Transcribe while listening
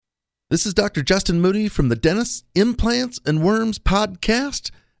This is Dr. Justin Moody from the Dentists, Implants, and Worms podcast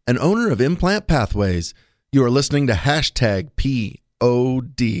and owner of Implant Pathways. You are listening to hashtag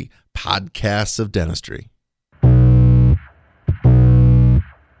POD, Podcasts of Dentistry.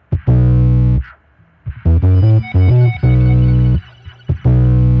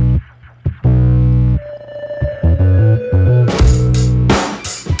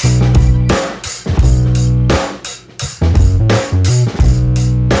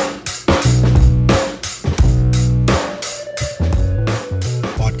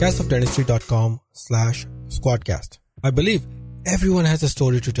 podcastofdentistry.com/squadcast. I believe everyone has a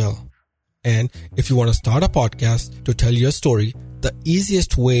story to tell. And if you want to start a podcast to tell your story, the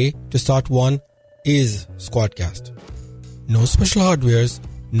easiest way to start one is Squadcast. No special hardwares,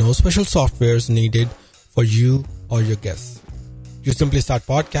 no special softwares needed for you or your guests. You simply start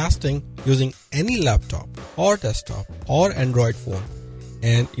podcasting using any laptop or desktop or Android phone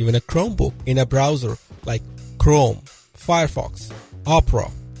and even a Chromebook in a browser like Chrome, Firefox, Opera,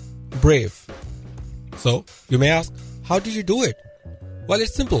 Brave. So, you may ask, how did you do it? Well,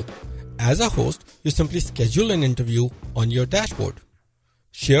 it's simple. As a host, you simply schedule an interview on your dashboard.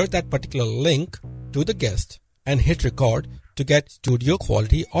 Share that particular link to the guest and hit record to get studio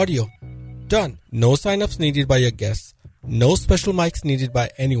quality audio. Done. No sign-ups needed by your guests, no special mics needed by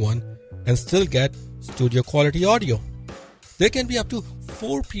anyone, and still get studio quality audio. There can be up to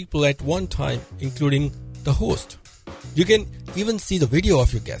 4 people at one time, including the host. You can even see the video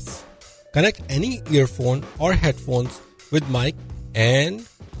of your guests. Connect any earphone or headphones with mic and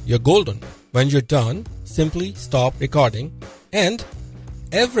you're golden. When you're done, simply stop recording and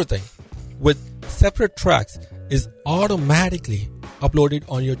everything with separate tracks is automatically uploaded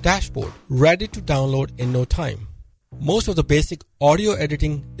on your dashboard, ready to download in no time. Most of the basic audio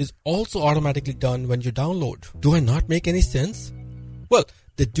editing is also automatically done when you download. Do I not make any sense? Well,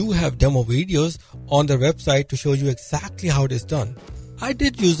 they do have demo videos on their website to show you exactly how it is done. I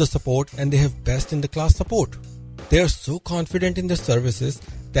did use the support and they have best in the class support. They are so confident in their services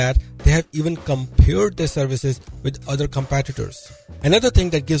that they have even compared their services with other competitors. Another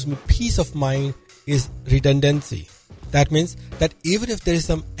thing that gives me peace of mind is redundancy. That means that even if there is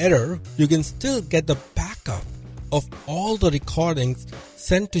some error, you can still get the backup of all the recordings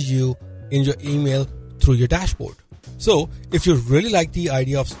sent to you in your email through your dashboard. So, if you really like the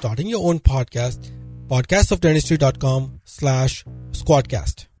idea of starting your own podcast,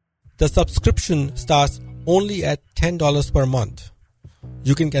 podcastofdentistry.com/squadcast. The subscription starts only at $10 per month.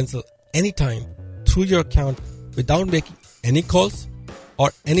 You can cancel anytime through your account without making any calls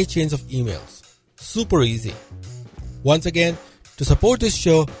or any chains of emails. Super easy. Once again, to support this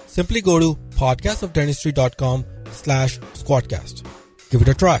show, simply go to podcastofdentistry.com/squadcast. Give it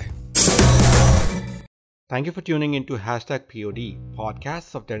a try. Thank you for tuning into hashtag POD,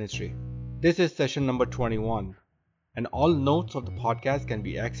 Podcasts of Dentistry. This is session number 21, and all notes of the podcast can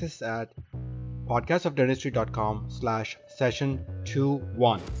be accessed at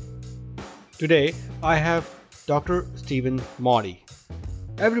podcastofdentistry.com/session21. Today, I have Dr. Stephen Moody.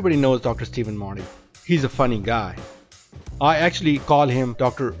 Everybody knows Dr. Stephen Moody. He's a funny guy. I actually call him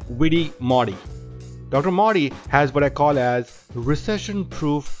Dr. Witty Moody. Dr. Moody has what I call as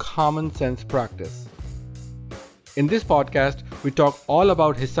recession-proof common sense practice. In this podcast, we talk all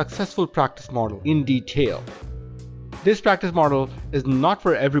about his successful practice model in detail. This practice model is not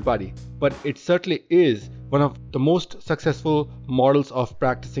for everybody, but it certainly is one of the most successful models of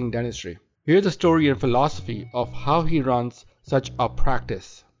practicing dentistry. Here's the story and philosophy of how he runs such a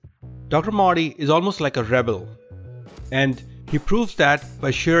practice. Dr. Moody is almost like a rebel, and he proves that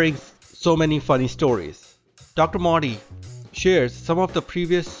by sharing so many funny stories. Dr. Moody shares some of the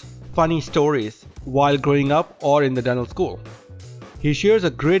previous funny stories while growing up or in the dental school. He shares a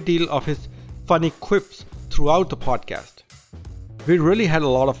great deal of his funny quips throughout the podcast. We really had a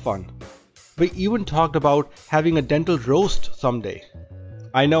lot of fun. We even talked about having a dental roast someday.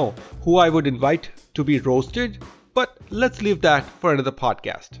 I know who I would invite to be roasted, but let's leave that for another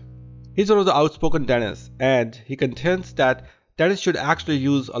podcast. He's one of the outspoken dentists, and he contends that dentists should actually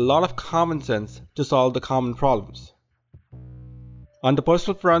use a lot of common sense to solve the common problems. On the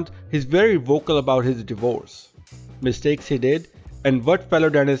personal front, he's very vocal about his divorce, mistakes he did, and what fellow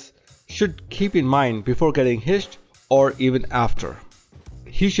dentists should keep in mind before getting hitched or even after.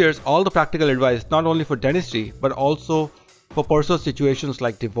 He shares all the practical advice not only for dentistry but also for personal situations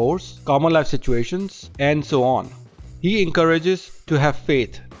like divorce, common life situations, and so on. He encourages to have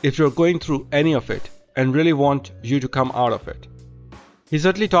faith if you're going through any of it and really want you to come out of it. He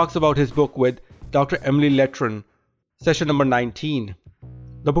certainly talks about his book with Dr. Emily Letron, session number 19.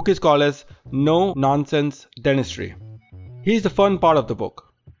 The book is called as No Nonsense Dentistry. Here's the fun part of the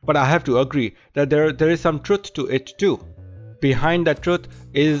book. But I have to agree that there is some truth to it too. Behind that truth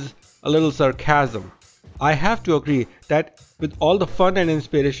is a little sarcasm. I have to agree that with all the fun and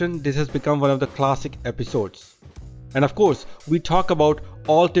inspiration, this has become one of the classic episodes. And of course, we talk about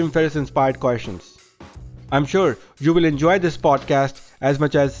all Tim Ferriss inspired questions. I'm sure you will enjoy this podcast as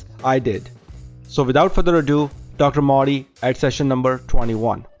much as I did. So without further ado, Dr. Marty at session number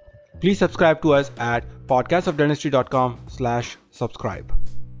 21. Please subscribe to us at podcastofdentistry.com/subscribe.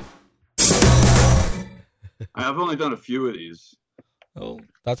 I've only done a few of these. Oh,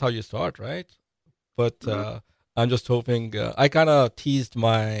 that's how you start, right? But I'm just hoping. I kind of teased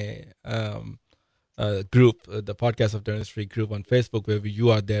my group, the Podcast of Dentistry group on Facebook, where you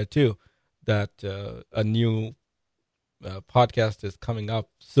are there too, that a new podcast is coming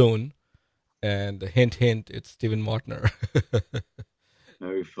up soon. And hint, hint, it's Stephen Martner.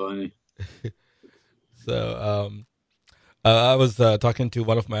 Very funny. So I was talking to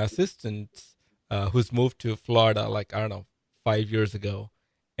one of my assistants who's moved to Florida, like, I don't know, 5 years ago.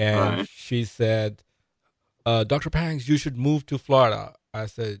 And Right. she said, Dr. Pangs, you should move to Florida. I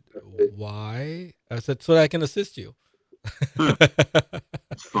said, why? I said, so that I can assist you.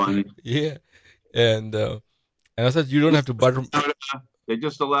 It's funny. Yeah. And I said, you don't have to butter. They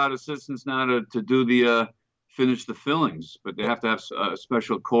just allowed assistants now to do the finish the fillings, but they have to have a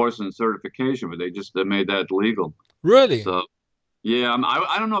special course and certification. But they made that legal. Really? So yeah,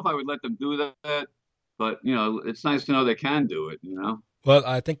 I don't know if I would let them do that, but it's nice to know they can do it. Well,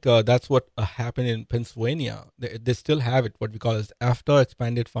 I think that's what happened in Pennsylvania. They still have it, what we call as AFTA,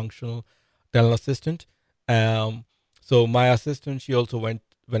 Expanded Functional Dental Assistant. So my assistant, she also went,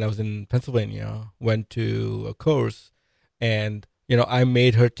 when I was in Pennsylvania, went to a course, and I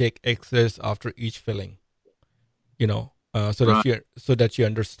made her take X-rays after each filling. So that she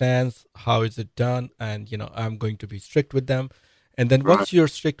understands how is it done, and I'm going to be strict with them. And then once you're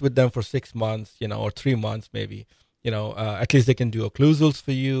strict with them for 6 months, or 3 months maybe, at least they can do occlusals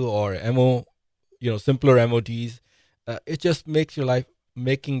for you or MO, simpler MODs. It just makes your life,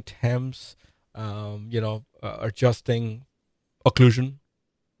 making temps, adjusting occlusion.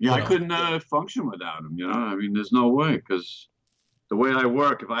 Yeah, I couldn't function without them. I mean, there's no way, because the way I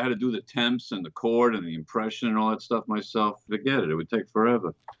work, if I had to do the temps and the cord and the impression and all that stuff myself, forget it. It would take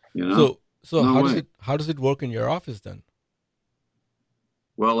forever. So No how way. does it work in your office then?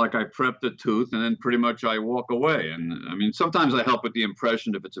 Well, like I prep the tooth and then pretty much I walk away. And I mean, sometimes I help with the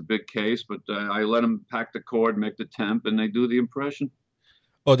impression if it's a big case, but I let them pack the cord, make the temp, and they do the impression.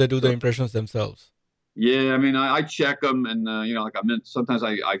 Oh, they do the impressions themselves. Yeah, I mean, I check them, and like sometimes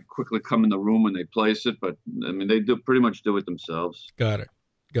I quickly come in the room when they place it, but I mean, they do pretty much do it themselves. Got it.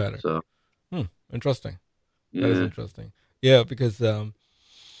 So Interesting. yeah, That is interesting. Yeah, because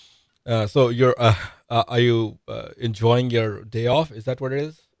so you're are you enjoying your day off? Is that what it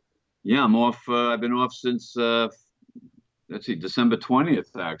is? yeah, I'm off. I've been off since let's see, December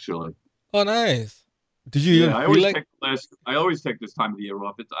 20th actually. Oh, nice. Did you Yeah, even I feel always like? take I always take this time of the year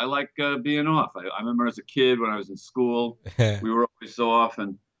off. I like being off. I remember as a kid when I was in school, we were always off,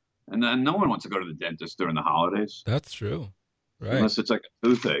 and then no one wants to go to the dentist during the holidays. That's true. Right. Unless it's like a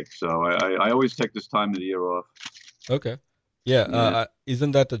toothache. So I always take this time of the year off. Okay. Yeah. Yeah.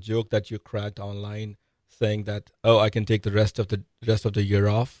 Isn't that a joke that you cracked online, saying that, oh, I can take the rest of the year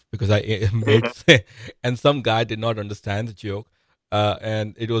off because I made, and some guy did not understand the joke,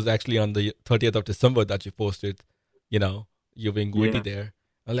 and it was actually on the 30th of December that you posted, you being witty there.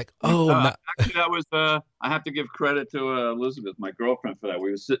 I'm like, Actually, that was I have to give credit to Elizabeth, my girlfriend, for that.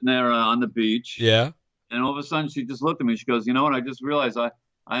 We were sitting there on the beach, yeah. and all of a sudden she just looked at me. She goes, "You know what? I just realized I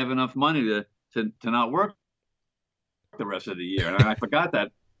have enough money to not work the rest of the year," and I forgot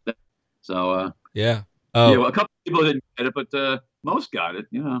that. So Yeah. yeah, well, a couple people didn't get it, but most got it.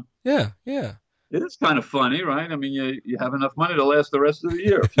 Yeah. Yeah. It is kind of funny, right? I mean, you have enough money to last the rest of the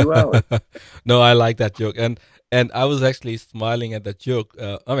year, a few hours. No, I like that joke, and I was actually smiling at that joke.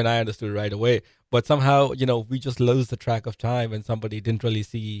 I mean, I understood it right away, but somehow, we just lose the track of time, and somebody didn't really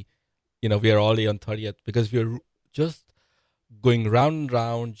see, we are already on 30th because we're just going round and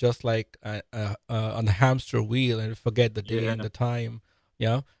round, just like on the hamster wheel, and forget the day and the time.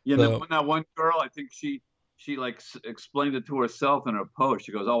 Yeah. Yeah, So- when that one girl, I think she like explained it to herself in her post.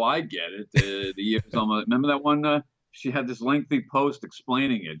 She goes, "Oh, I get it. The year's almost." Remember that one? She had this lengthy post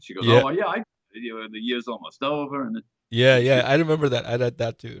explaining it. She goes, Yeah. "Oh, yeah, I get it. The year's almost over." And Yeah, I remember that. I read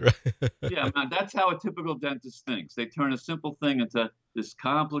that too. Right? yeah, man, that's how a typical dentist thinks. They turn a simple thing into this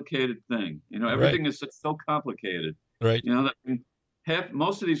complicated thing. Everything is so complicated. Right.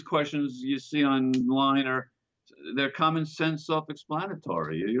 Most of these questions you see online are they're common sense,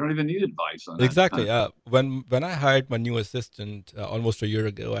 self-explanatory. You don't even need advice on that. Exactly. When I hired my new assistant almost a year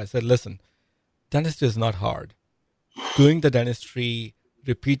ago, I said, listen, dentistry is not hard. Doing the dentistry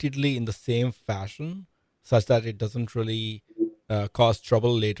repeatedly in the same fashion such that it doesn't really cause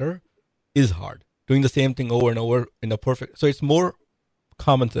trouble later is hard. Doing the same thing over and over in a perfect... So it's more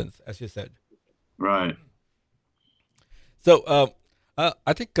common sense, as you said. Right. So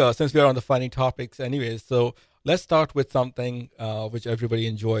I think since we are on the funny topics anyways, so let's start with something which everybody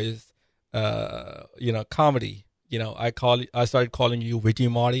enjoys, comedy. I started calling you Witty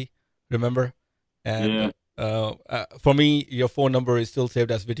Marty, remember? And for me, your phone number is still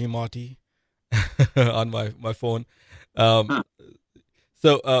saved as Witty Marty on my phone. So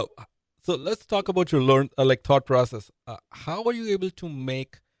let's talk about your thought process. How are you able to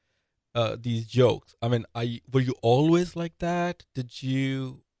make these jokes? I mean, were you always like that? Did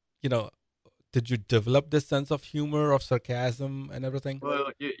you develop this sense of humor, of sarcasm, and everything?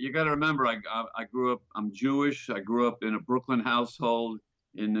 Well, you got to remember, I grew up. I'm Jewish. I grew up in a Brooklyn household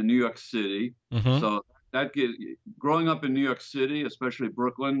in New York City. Mm-hmm. So growing up in New York City, especially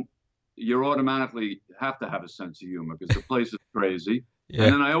Brooklyn, you automatically have to have a sense of humor because the place is crazy. Yeah.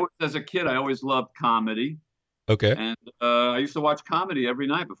 And then as a kid, I always loved comedy. Okay. And I used to watch comedy every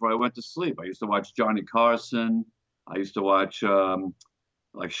night before I went to sleep. I used to watch Johnny Carson. I used to watch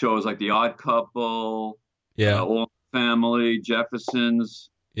like shows like The Odd Couple, All in the Family, Jeffersons,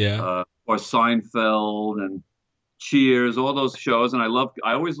 or Seinfeld and Cheers, all those shows. And I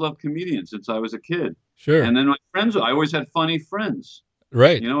always loved comedians since I was a kid. Sure. And then my friends, I always had funny friends.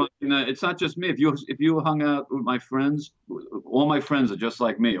 Right. It's not just me. If you hung out with my friends, all my friends are just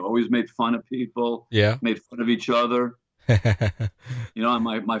like me. Always made fun of people. Yeah. Made fun of each other.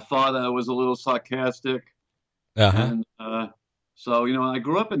 My father was a little sarcastic. Uh-huh. And so I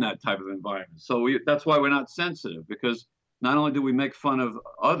grew up in that type of environment. So that's why we're not sensitive, because not only do we make fun of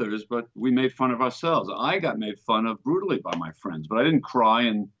others, but we made fun of ourselves. I got made fun of brutally by my friends, but I didn't cry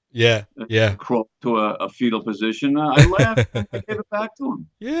and crawl to a fetal position. I laughed and I gave it back to him.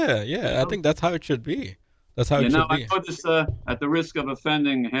 I think that's how it should be. That's how it should be. I know this at the risk of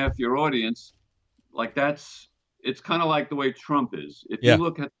offending half your audience, it's kind of like the way Trump is. If you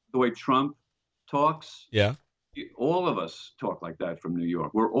look at the way Trump talks, all of us talk like that from New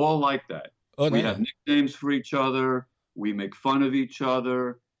York. We're all like that. We have nicknames for each other. We make fun of each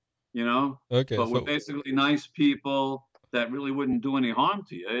other, Okay, but we're basically nice people that really wouldn't do any harm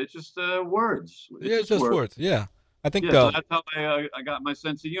to you. It's just words. It's just words. Yeah. I think so that's how I got my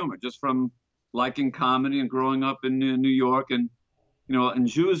sense of humor, just from liking comedy and growing up in New York. And, and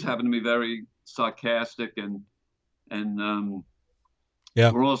Jews happen to be very sarcastic and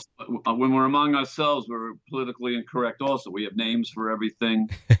we're also, when we're among ourselves, we're politically incorrect also. We have names for everything,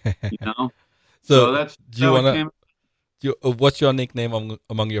 So that's do you want to, what's your nickname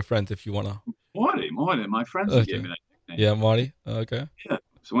among your friends if you want to? Marty. My friends gave me that. Yeah, Marty. Okay. Yeah.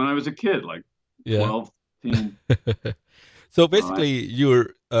 So when I was a kid, like 12, 13. So basically,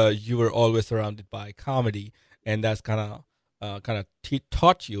 you were always surrounded by comedy, and that's kind of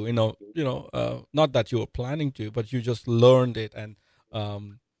taught you, not that you were planning to, but you just learned it, and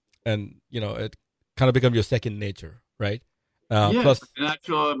it kind of became your second nature, right? Plus,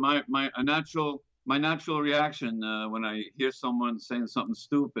 my natural reaction when I hear someone saying something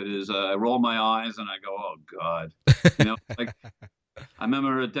stupid is I roll my eyes and I go, "Oh God!" Like I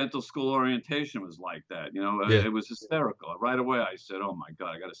remember a dental school orientation was like that. It was hysterical. Right away, I said, "Oh my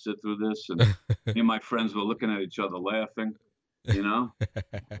God, I got to sit through this," and me and my friends were looking at each other laughing.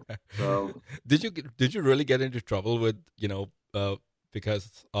 So did you really get into trouble with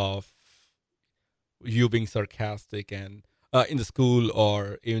because of you being sarcastic and in the school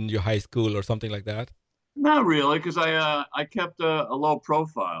or in your high school or something like that? Not really, because I kept a low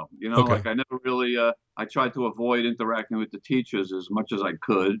profile. Like I never really I tried to avoid interacting with the teachers as much as I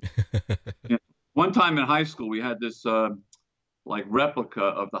could. One time in high school, we had this like replica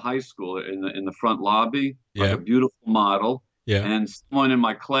of the high school in the front lobby, like a beautiful model. Yeah. And someone in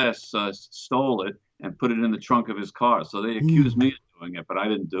my class stole it and put it in the trunk of his car. So they accused me of doing it, but I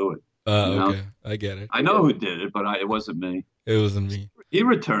didn't do it. Okay, I get it. I know who did it, but it wasn't me. It wasn't me. He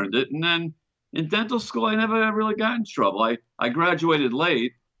returned it, and then in dental school, I never really got in trouble. I graduated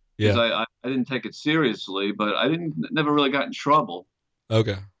late because I didn't take it seriously, but I never really got in trouble.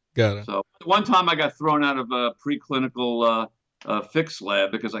 Okay, got it. So one time I got thrown out of a preclinical fix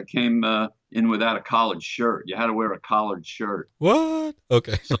lab because I came in without a collared shirt. You had to wear a collared shirt. What?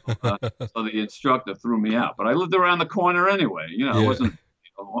 Okay. So the instructor threw me out, but I lived around the corner anyway. It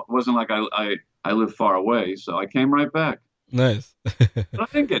wasn't like I lived far away, so I came right back. Nice. But I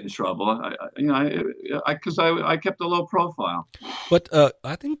didn't get in trouble. Because I kept a low profile. But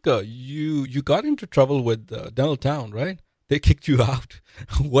I think you got into trouble with Dental Town, right? They kicked you out.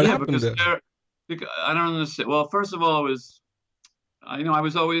 What Yeah, happened there? because I don't understand. Well, first of all, it was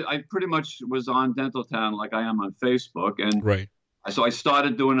I pretty much was on Dental Town like I am on Facebook, and Right. so I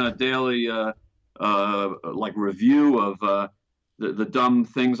started doing a daily like review of the dumb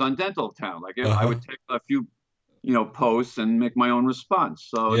things on Dental Town. Like I would take a few posts and make my own response.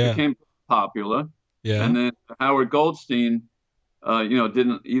 So Yeah. it became popular. Yeah. And then Howard Goldstein,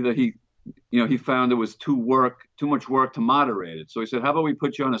 didn't either. He found it was too much work to moderate it. So he said, "How about we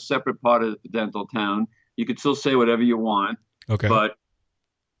put you on a separate part of the Dental Town? You could still say whatever you want, Okay. but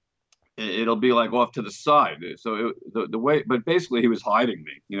it'll be like off to the side." So the way, but basically he was hiding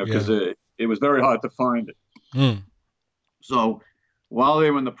me, because it was very hard to find it. Hmm. So while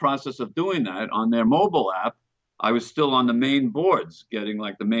they were in the process of doing that on their mobile app, I was still on the main boards getting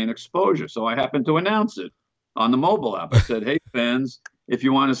like the main exposure. So I happened to announce it on the mobile app. I said, "Hey fans, if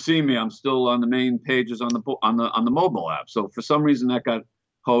you want to see me, I'm still on the main pages on the mobile app." So for some reason that got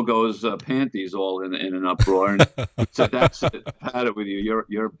Hogo's panties all in an uproar, and he said, "That's it. I've had it with you.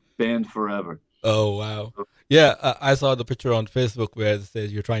 You're banned forever." Oh, wow. Yeah, I saw the picture on Facebook where it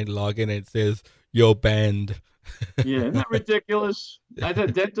says you're trying to log in and it says you're banned. Yeah, isn't that ridiculous? I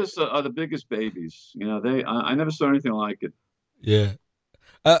think dentists are the biggest babies. I never saw anything like it. Yeah.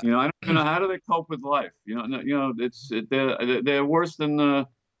 I don't even know how do they cope with life. They're worse than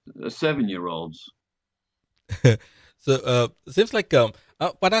 7-year-olds. So it seems like,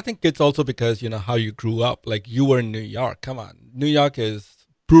 but I think it's also because, how you grew up. Like you were in New York. Come on. New York is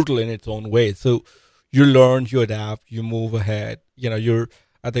brutal in its own way. So you learn, you adapt, you move ahead.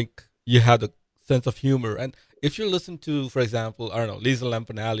 I think you have the sense of humor. And if you listen to, for example, I don't know, Lisa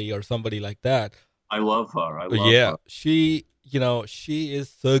Lampanelli or somebody like that. I love her. I love her. She is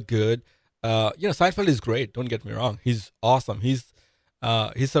so good. Seinfeld is great. Don't get me wrong. He's awesome. He's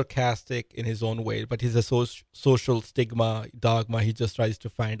sarcastic in his own way, but he's a social dogma. He just tries to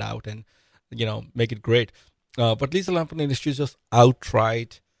find out and, make it great. But Lisa Lampanelli, she's just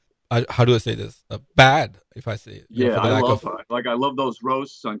outright, how do I say this? Bad, if I say it. Yeah, I love her. Like, I love those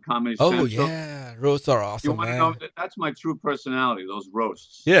roasts on Comedy Central. Oh, yeah. Roasts are awesome, man. Know, that's my true personality, those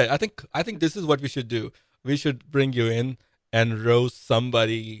roasts. Yeah, I think this is what we should do. We should bring you in and roast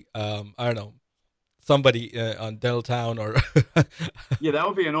somebody, I don't know, somebody on Dental Town or... Yeah, that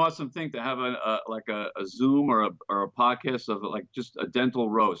would be an awesome thing to have a Zoom or a podcast of like just a dental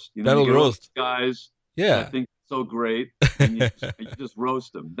roast. Dental roast. Guys, yeah. I think so great. And you just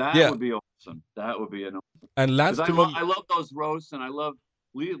roast them. That would be awesome. That would be an awesome. And I love those roasts, and I love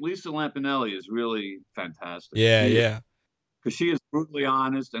Lisa Lampanelli is really fantastic. Yeah. Because she is brutally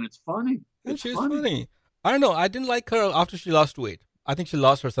honest, and it's funny. She's funny. I don't know. I didn't like her after she lost weight. I think she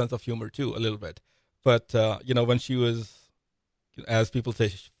lost her sense of humor too a little bit. But when she was, as people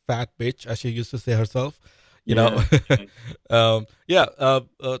say, fat bitch, as she used to say herself.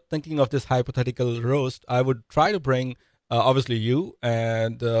 Thinking of this hypothetical roast, I would try to bring obviously you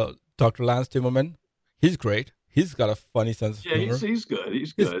and Dr. Lance Timmerman. He's great. He's got a funny sense of humor. Yeah, he's good.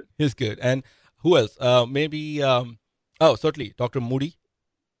 He's good. And who else? Maybe certainly Dr. Moody.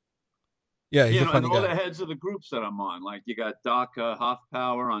 Yeah, he's a funny guy. All the heads of the groups that I'm on, like you got Doc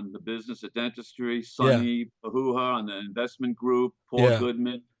Hoffpower on the business of dentistry, Sonny Pahuha on the investment group, Paul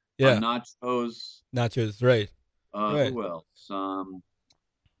Goodman. Yeah. Nachos, right. Who else?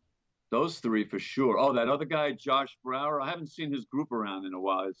 Those three for sure. Oh, that other guy, Josh Brower. I haven't seen his group around in a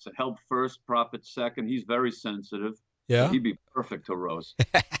while. It's Help First, Profit Second. He's very sensitive. Yeah. So he'd be perfect to roast.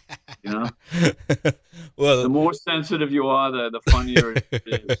 Well, the more sensitive you are, the funnier it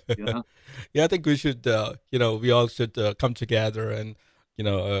is. Yeah, I think we should. We all should come together and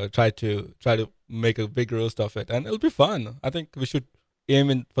try to make a big roast of it, and it'll be fun. I think we should aim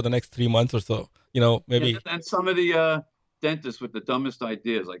in for the next 3 months or so. Maybe. And some of the dentists with the dumbest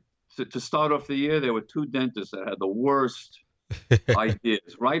ideas. Like to start off the year, there were 2 dentists that had the worst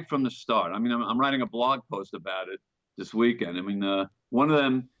ideas right from the start. I mean, I'm writing a blog post about it this weekend. I mean, one of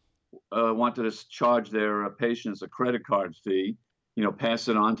them wanted to charge their patients a credit card fee. Pass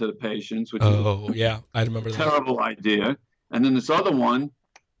it on to the patients. Which I remember that. Terrible idea. And then this other one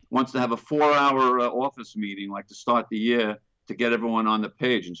wants to have a 4-hour office meeting, like to start the year, to get everyone on the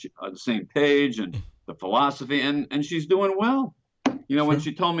page and on the same page and the philosophy, and she's doing well. When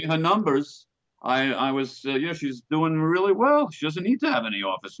she told me her numbers, I was she's doing really well. She doesn't need to have any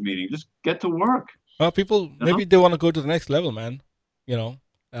office meeting. Just get to work. Well, people maybe they want to go to the next level, man.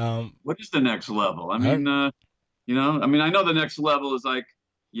 What is the next level? I mean, I know the next level is like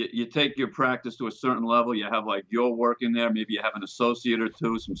you take your practice to a certain level. You have like you're working there. Maybe you have an associate or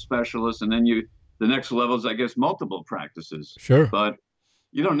two, some specialists, and then the next level is, I guess, multiple practices. Sure. But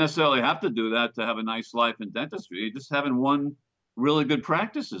you don't necessarily have to do that to have a nice life in dentistry. Just having one really good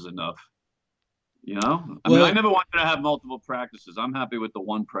practice is enough. You know, I mean, I never wanted to have multiple practices. I'm happy with the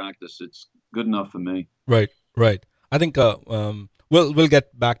one practice. It's good enough for me. Right. I think we'll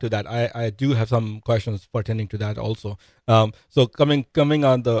get back to that. I do have some questions pertaining to that also. So coming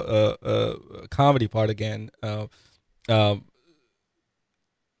on the comedy part again,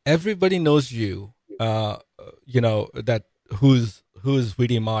 everybody knows you. You know that who's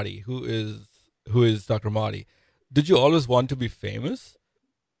Weedy Marty, who is Dr. Marty. Did you always want to be famous?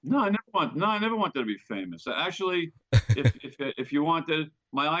 No, I never wanted to be famous. Actually, if you wanted,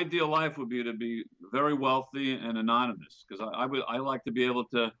 my ideal life would be to be very wealthy and anonymous, because I like to be able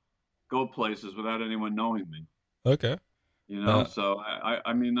to go places without anyone knowing me. Okay. You know, so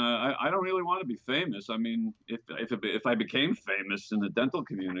I mean, I don't really want to be famous. I mean, if I became famous in the dental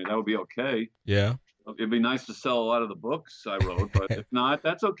community, that would be okay. Yeah. It'd be nice to sell a lot of the books I wrote, but if not,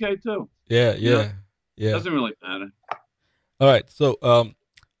 that's okay too. Yeah. It doesn't really matter. All right. So,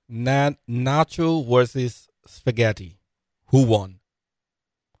 Nacho versus spaghetti. Who won?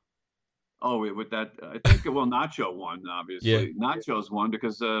 Oh, with that, I think Nacho won. Obviously, Yeah. Nacho's won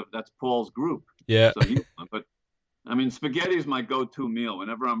because that's Paul's group. Yeah. So he won. But I mean, spaghetti is my go-to meal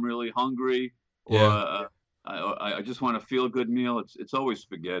whenever I'm really hungry or I just want a feel-good meal. It's always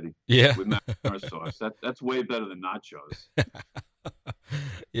spaghetti. Yeah. With marinara sauce. That's way better than nachos.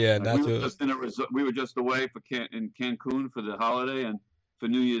 Yeah, like Nacho. we were just away in Cancun for the holiday, and for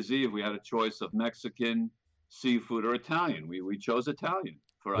New Year's Eve we had a choice of Mexican, seafood, or Italian. We chose Italian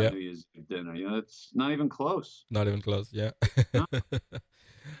for our New Year's Eve dinner. You know, it's not even close. Not even close. Yeah.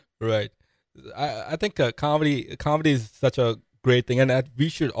 Right. I think comedy is such a great thing, and that we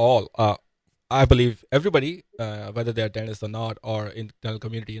should all. I believe everybody, whether they're dentists or not, or in the dental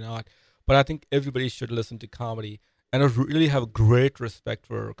community or not, but I think everybody should listen to comedy. And I really have great respect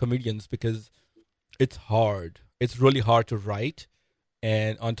for comedians because it's hard. It's really hard to write.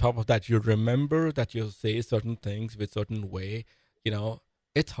 And on top of that, you remember that you say certain things with certain way. You know,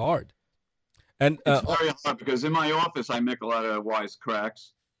 it's hard. And it's very hard because in my office, I make a lot of wise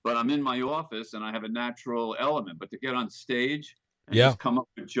cracks, but I'm in my office and I have a natural element. But to get on stage and just come up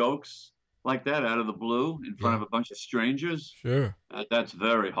with jokes like that out of the blue in front of a bunch of strangers, sure, that's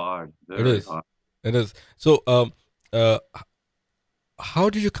very hard. Hard. It is. So, how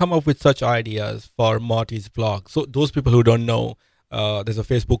did you come up with such ideas for Marty's blog? So those people who don't know, there's a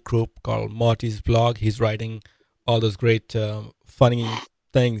Facebook group called Marty's blog. He's writing all those great, funny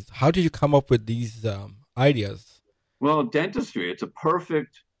things. How did you come up with these ideas? Well, dentistry, it's a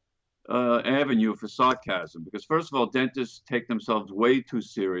perfect avenue for sarcasm because, first of all, dentists take themselves way too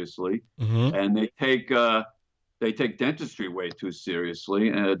seriously, and they take dentistry way too seriously.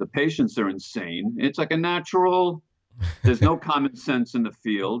 The patients are insane. It's like a natural. There's no common sense in the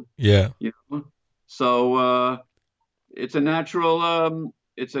field. Yeah. You know? So it's a natural.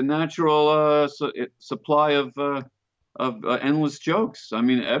 Supply of endless jokes. I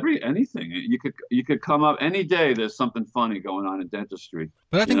mean, anything you could come up any day. There's something funny going on in dentistry.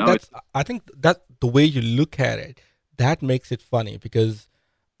 But I think that the way you look at it, that makes it funny because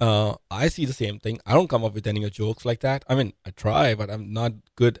I see the same thing. I don't come up with any jokes like that. I mean, I try, but I'm not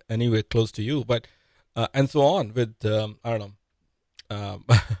good anywhere close to you. But and so on with I don't know,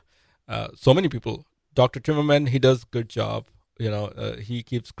 so many people. Dr. Timmerman, he does a good job. You know, he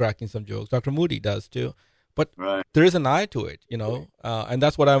keeps cracking some jokes. Dr. Moody does too. But there is an eye to it, you know, and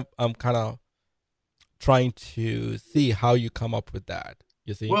that's what I'm kind of trying to see how you come up with that.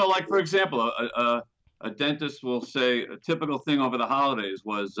 You see? Well, like for example, a dentist will say a typical thing over the holidays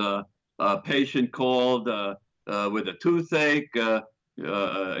was a patient called with a toothache,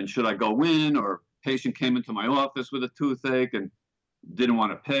 and should I go in? Or patient came into my office with a toothache and didn't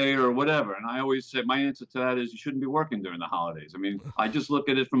want to pay or whatever. And I always say my answer to that is you shouldn't be working during the holidays. I mean, I just look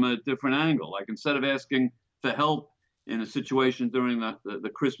at it from a different angle. Like instead of asking for help in a situation during the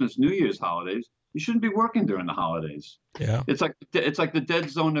Christmas, New Year's holidays, you shouldn't be working during the holidays. Yeah. It's like the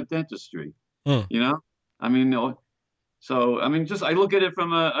dead zone of dentistry, you know? I mean, just I look at it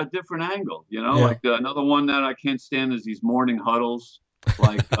from a different angle, you know, like another one that I can't stand is these morning huddles.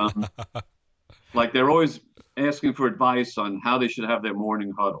 Like, like they're always asking for advice on how they should have their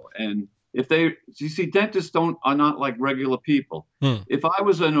morning huddle. And you see, dentists are not like regular people. If I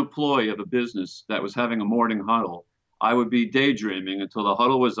was an employee of a business that was having a morning huddle, I would be daydreaming until the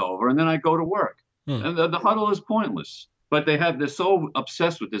huddle was over, and then I'd go to work. And the huddle is pointless, but they're so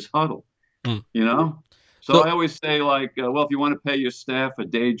obsessed with this huddle, you know? So I always say, like, well, if you want to pay your staff for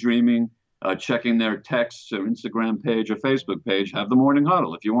daydreaming, checking their texts or Instagram page or Facebook page, have the morning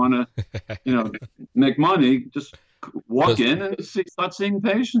huddle. If you want to, make money, just walk in and start seeing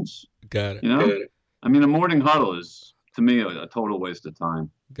patients. Got it. I mean, a morning huddle is, to me, a total waste of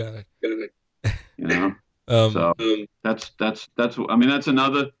time. Got it. So that's I mean, that's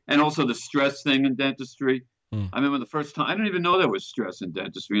another, and also the stress thing in dentistry. I remember the first time, I didn't even know there was stress in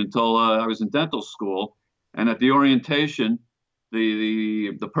dentistry until I was in dental school, and at the orientation,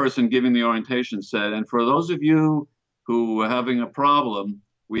 the person giving the orientation said, and for those of you who are having a problem,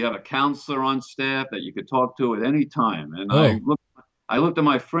 we have a counselor on staff that you could talk to at any time. And I looked at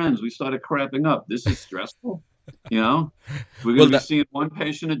my friends. We started crapping up. This is stressful. We're going to be seeing one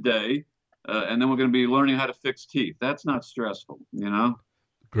patient a day, and then we're going to be learning how to fix teeth. That's not stressful.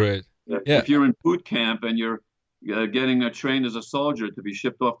 Great. Yeah. If you're in boot camp and you're getting trained as a soldier to be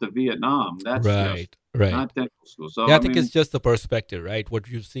shipped off to Vietnam, that's right. Not dental school. So I think it's just the perspective, right? What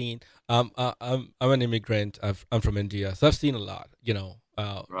you've seen. I'm an immigrant. I'm from India, so I've seen a lot.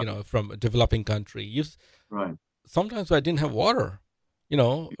 From a developing country. Right. Sometimes I didn't have water,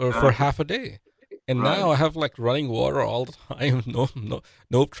 for half a day, and now I have like running water all the time.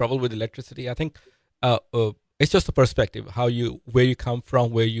 No trouble with electricity. I think it's just the perspective, where you come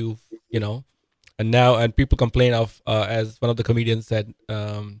from, where and people complain of, as one of the comedians said,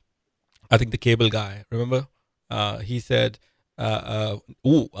 I think the cable guy, remember? He said, I'm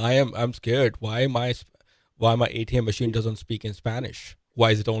scared. Why my ATM machine doesn't speak in Spanish?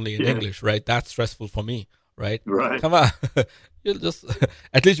 Why is it only in English, right? That's stressful for me, right? Right. Come on. You'll just,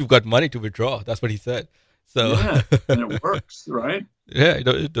 at least you've got money to withdraw. That's what he said. So and it works, right? Yeah,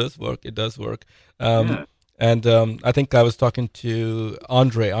 it does work. It does work. And I think I was talking to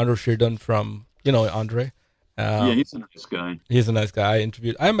Andre Sheridan from, Andre. He's a nice guy. He's a nice guy.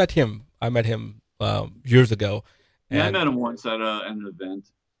 I met him years ago. Yeah, I met him once at an event.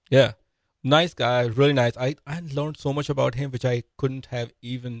 Yeah. Nice guy, really nice. I learned so much about him, which I couldn't have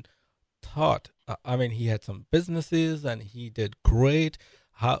even thought. I mean, he had some businesses and he did great.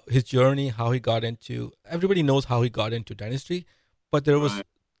 His journey, how he got into, everybody knows how he got into dentistry, but there was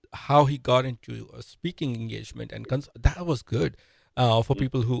how he got into a speaking engagement, and that was good. For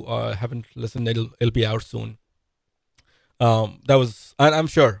people who haven't listened, it'll be out soon. That was, and I'm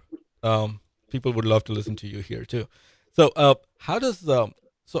sure people would love to listen to you here too. So, how does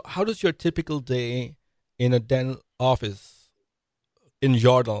your typical day in a dental office, in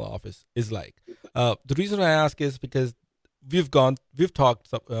your dental office, is like? The reason I ask is because we've talked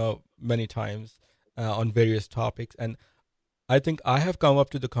many times on various topics, and I think I have come up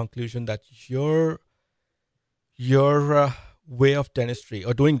to the conclusion that your way of dentistry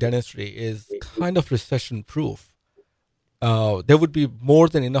or doing dentistry is kind of recession proof. There would be more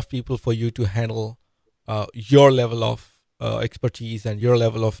than enough people for you to handle your level of expertise and your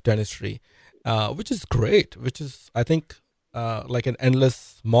level of dentistry, which is great, which is, I think, like an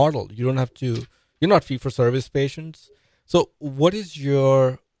endless model. You're not fee for service patients. So what is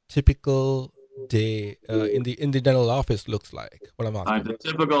your typical day in the dental office looks like? What I'm asking. The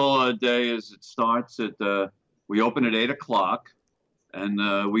typical day is, it starts at, we open at 8:00,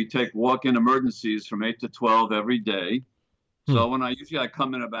 and we take walk-in emergencies from 8 to 12 every day. So I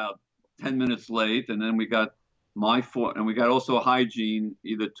come in about 10 minutes late, and then we got and we got also hygiene,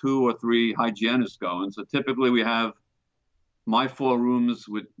 either 2 or 3 hygienists going. So typically we have my 4 rooms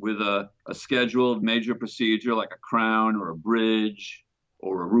with a scheduled major procedure, like a crown or a bridge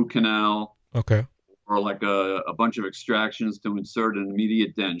or a root canal. Okay. Or like a bunch of extractions to insert an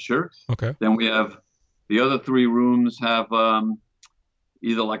immediate denture. Okay. Then we have the other 3 rooms have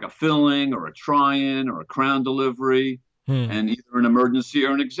either like a filling or a try-in or a crown delivery, and either an emergency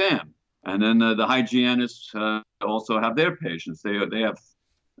or an exam. And then the hygienists also have their patients. They have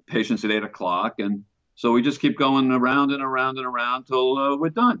patients at 8:00, and so we just keep going around and around and around till we're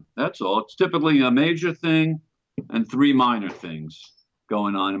done. That's all. It's typically a major thing and 3 minor things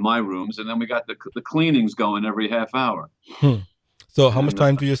going on in my rooms, and then we got the cleanings going every half hour. So how much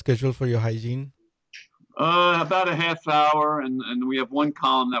time do you schedule for your hygiene? About a half hour, and we have one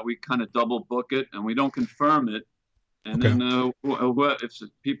column that we kind of double book it, and we don't confirm it. And then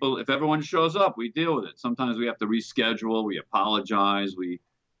if everyone shows up, we deal with it. Sometimes we have to reschedule. We apologize. We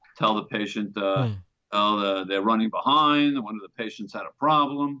tell the patient they're running behind. One of the patients had a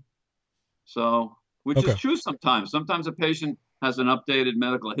problem. So, which is true sometimes. Sometimes a patient has an updated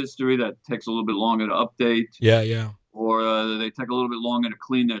medical history that takes a little bit longer to update. Yeah. Or they take a little bit longer to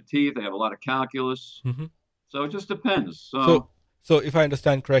clean their teeth. They have a lot of calculus. So it just depends. So if I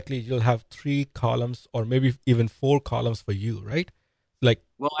understand correctly, you'll have 3 columns or maybe even 4 columns for you, right? Like,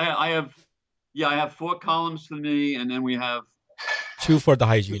 well, I have Yeah, I have 4 columns for me, and then we have 2 for the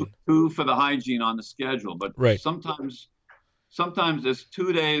hygiene. two for the hygiene on the schedule. But Right. sometimes there's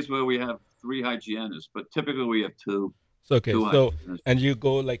 2 days where we have 3 hygienists, but typically we have 2. So, okay. Two So, hygienists. and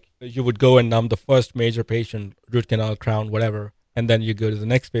you would go and numb the first major patient, root canal, crown, whatever. And then you go to the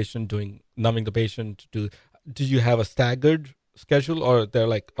next patient numbing the patient. Do you have a staggered schedule, or they're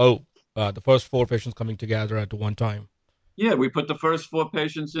like, the first 4 patients coming together at one time? Yeah, we put the first 4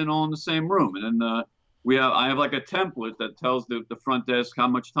 patients in all in the same room, and then I have like a template that tells the front desk how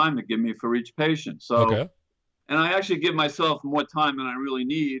much time to give me for each patient. So, Okay. and I actually give myself more time than I really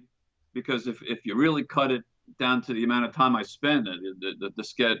need, because if you really cut it down to the amount of time I spend,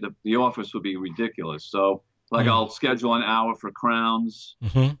 the office would be ridiculous. So, like, I'll schedule an hour for crowns,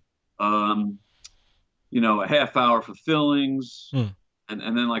 a half hour for fillings,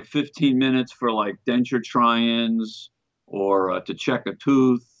 and then like 15 minutes for like denture try-ins or to check a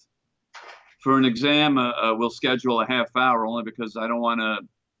tooth. For an exam, we'll schedule a half hour only because I don't want to,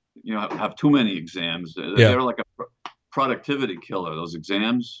 have too many exams. They're like a productivity killer, those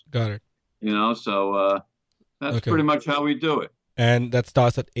exams. Got it. So that's pretty much how we do it. And that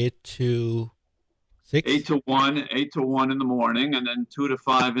starts at 8 to 6? 8 to 1 in the morning, and then 2 to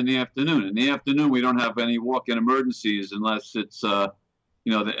 5 in the afternoon. In the afternoon, we don't have any walk-in emergencies unless it's,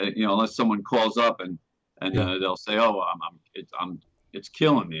 unless someone calls up and they'll say, "Oh, it's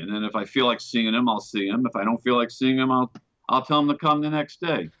killing me." And then if I feel like seeing him, I'll see him. If I don't feel like seeing him, I'll tell him to come the next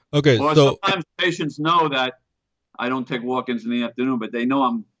day. Okay. Or so sometimes patients know that I don't take walk-ins in the afternoon, but they know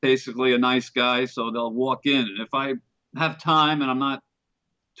I'm basically a nice guy, so they'll walk in. And if I have time and I'm not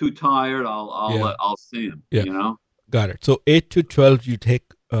too tired, I'll see him. Yeah. Got it. So 8 to 12, you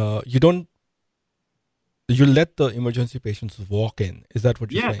take you let the emergency patients walk in. Is that what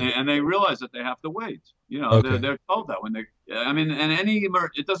you're saying? Yeah, and they realize that they have to wait. They're told that when it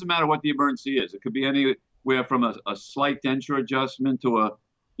doesn't matter what the emergency is. It could be anywhere from a slight denture adjustment to a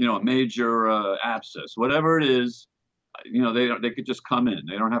major abscess. Whatever it is, they could just come in.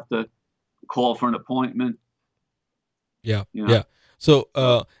 They don't have to call for an appointment. Yeah. Yeah. So,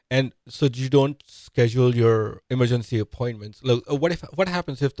 so you don't schedule your emergency appointments. Look, what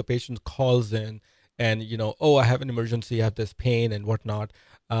happens if the patient calls in and I have an emergency, I have this pain and whatnot.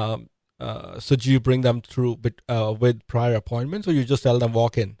 So do you bring them through with prior appointments, or you just tell them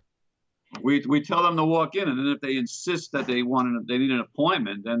walk in? We tell them to walk in, and then if they insist that they need an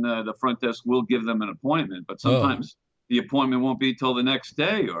appointment, then the front desk will give them an appointment. But sometimes the appointment won't be till the next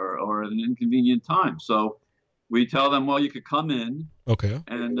day or an inconvenient time. So we tell them, well, you could come in, okay,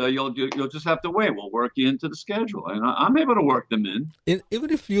 and you'll just have to wait. We'll work you into the schedule, and I'm able to work them in. Even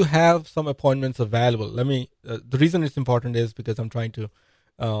if you have some appointments available, the reason it's important is because I'm trying to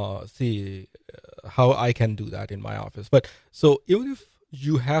see how I can do that in my office. But so even if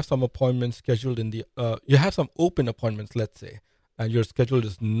you have some appointments scheduled you have some open appointments, let's say, and your schedule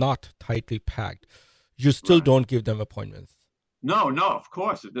is not tightly packed, you still don't give them appointments. No, of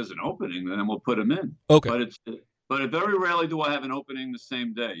course. If there's an opening, then we'll put them in. Okay. But very rarely do I have an opening the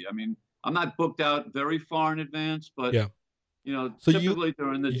same day. I mean, I'm not booked out very far in advance, but so typically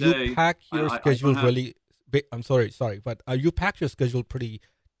during the day, you pack your schedule really. I'm sorry, but you pack your schedule pretty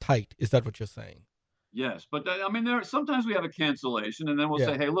tight. Is that what you're saying? Yes, but sometimes we have a cancellation, and then we'll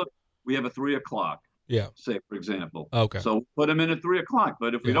say, "Hey, look, we have a 3 o'clock." Yeah. Say, for example. Okay. So put them in at 3 o'clock.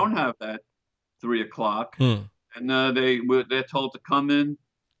 But if we don't have that 3 o'clock, and they're told to come in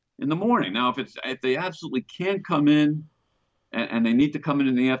the morning. Now, if they absolutely can't come in, and they need to come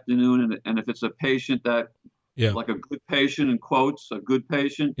in the afternoon, and if it's a patient that, like a good patient in quotes, a good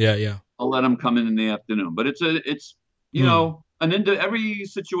patient, I'll let them come in the afternoon. But it's every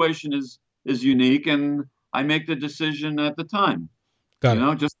situation is unique, and I make the decision at the time. Got it.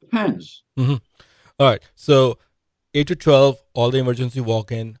 It just depends. Mm-hmm. All right. So 8 to 12, all the emergency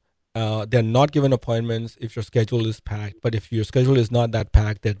walk-in. They're not given appointments if your schedule is packed. But if your schedule is not that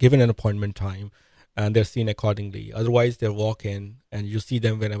packed, they're given an appointment time, and they're seen accordingly. Otherwise, they walk in, and you see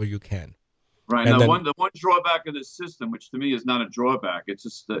them whenever you can. Right. And now, the one drawback of this system, which to me is not a drawback, it's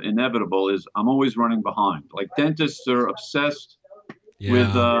just inevitable, is I'm always running behind. Like, dentists are obsessed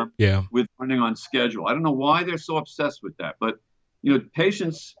with running on schedule. I don't know why they're so obsessed with that, but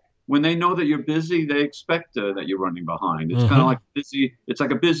patients, when they know that you're busy, they expect that you're running behind. It's kind of like busy. It's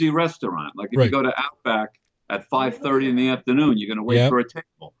like a busy restaurant. Like if you go to Outback at 5:30 in the afternoon, you're going to wait for a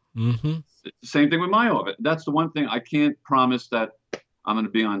table. Mm-hmm. It's the same thing with my office. That's the one thing I can't promise that I'm going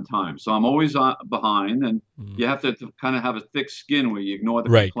to be on time. So I'm always behind, and you have to kind of have a thick skin where you ignore the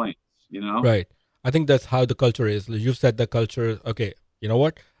complaints. Right. I think that's how the culture is. You've said the culture. Okay. You know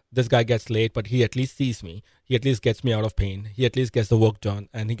what? this guy gets late, but he at least sees me. He at least gets me out of pain. He at least gets the work done,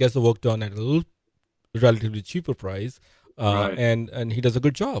 and he gets the work done at a little relatively cheaper price, Right. and he does a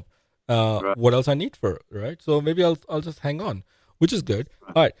good job. Right. What else I need for it, right? So maybe I'll just hang on, which is good.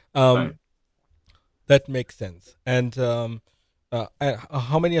 All right, Right. that makes sense. And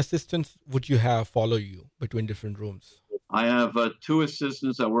how many assistants would you have follow you between different rooms? I have 2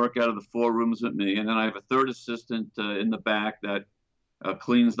 assistants that work out of the 4 rooms with me, and then I have a third assistant in the back that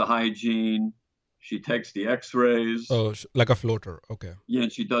cleans the hygiene. She takes the X-rays. Oh, like a floater. Okay. Yeah,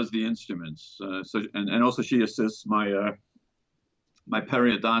 and she does the instruments. And also she assists my my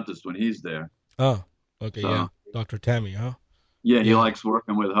periodontist when he's there. Oh, okay. So- Yeah, Dr. Tammy, huh? Yeah, he Yeah. likes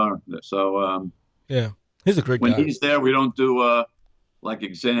working with her. So Yeah, he's a great when guy. he's there, we don't do like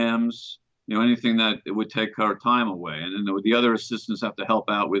exams, anything that it would take her time away. And then the other assistants have to help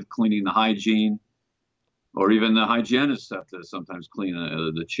out with cleaning the hygiene, or even the hygienists have to sometimes clean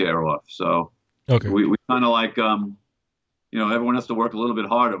the chair off. So Okay. we kind of like, everyone has to work a little bit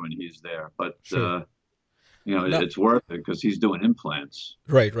harder when he's there, but Sure. Now- it's worth it because he's doing implants.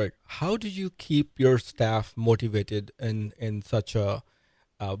 Right. How do you keep your staff motivated in such a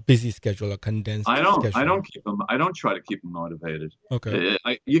busy schedule, a condensed schedule? I don't try to keep them motivated. Okay.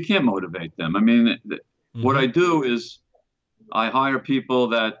 You can't motivate them. I mean, what I do is I hire people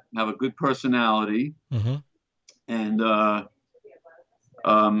that have a good personality, Mm-hmm. and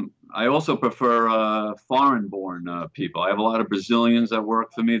I also prefer foreign-born people. I have a lot of Brazilians that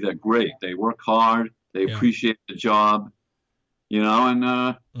work for me. They're great. They work hard. They Yeah. appreciate the job,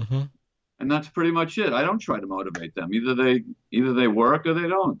 Mm-hmm. and that's pretty much it. I don't try to motivate them. Either they work or they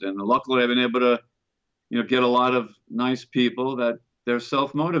don't. And luckily, I've been able to, get a lot of nice people that they're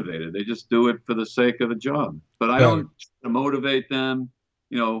self-motivated. They just do it for the sake of the job. But I Got don't try to motivate them.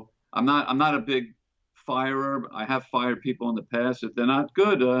 I'm not a big firer. I have fired people in the past. If they're not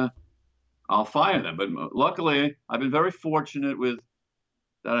good, I'll fire them. But luckily, I've been very fortunate with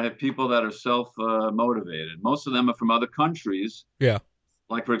that. I have people that are self-motivated. Most of them are from other countries. Yeah.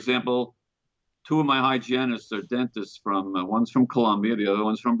 Like, for example, 2 of my hygienists are dentists from, one's from Colombia, the other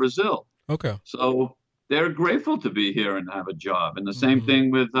one's from Brazil. Okay. So they're grateful to be here and have a job. And the same Mhm. thing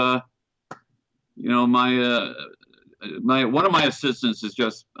with, my one of my assistants is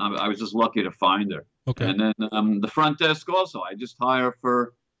just, I was just lucky to find her. Okay. And then the front desk also, I just hire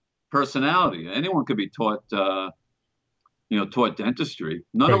for personality. Anyone could be taught, taught dentistry.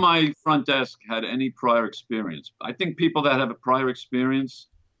 None of my front desk had any prior experience. I think people that have a prior experience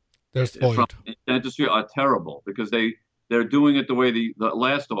They're from spoiled. dentistry are terrible because they're doing it the way the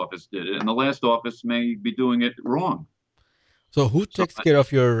last office did it, and the last office may be doing it wrong. So who takes care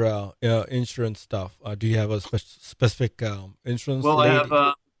of your insurance stuff? Do you have a specific insurance Well, lady? I have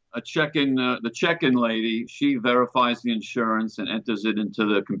a check-in, the check-in lady. She verifies the insurance and enters it into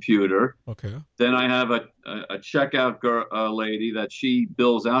the computer. Okay. Then I have a checkout lady that she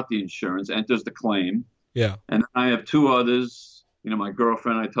bills out the insurance, enters the claim. Yeah. And I have 2 others, my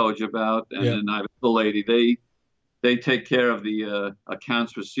girlfriend I told you about, and Yeah. then I have the lady. They take care of the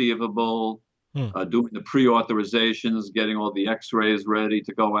accounts receivable, doing the pre-authorizations, getting all the X-rays ready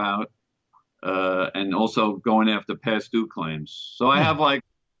to go out, and also going after past due claims. So I have like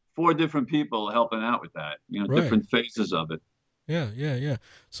 4 different people helping out with that, Right. different phases of it. Yeah.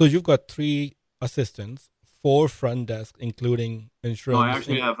 So you've got 3 assistants, 4 front desk, including insurance. No, I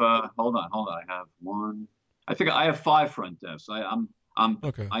actually have. Hold on. I have 1. I think I have 5 front desks.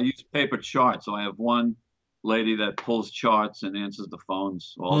 Okay. I use paper charts, so I have 1 lady that pulls charts and answers the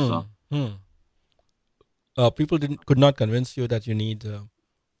phones also. People could not convince you that you need,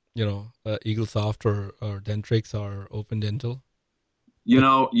 EagleSoft or Dentrix or Open Dental.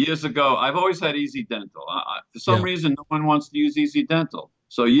 Years ago, I've always had Easy Dental. For some reason, no one wants to use Easy Dental.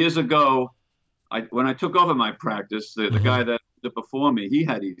 So years ago, when I took over my practice, the guy that did before me, he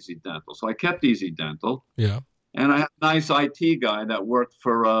had Easy Dental. So I kept Easy Dental. Yeah. And I had a nice IT guy that worked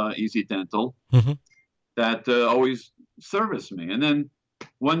for Easy Dental Mhm. that always serviced me. And then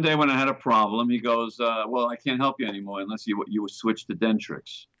one day when I had a problem, he goes, well, I can't help you anymore unless you switch to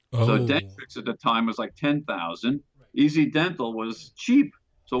Dentrix. Oh. So Dentrix at the time was like $10,000. Easy Dental was cheap.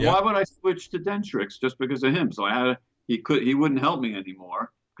 So Yeah. why would I switch to Dentrix just because of him? So he wouldn't help me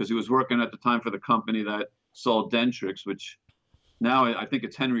anymore because he was working at the time for the company that sold Dentrix, which now I think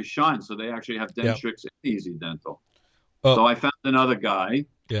it's Henry Schein. So they actually have Dentrix and Easy Dental. Oh. So I found another guy,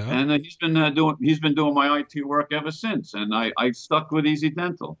 Yeah. and he's been doing my IT work ever since. And I stuck with Easy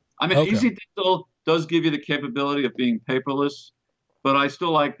Dental. I mean, Okay. Easy Dental does give you the capability of being paperless, but I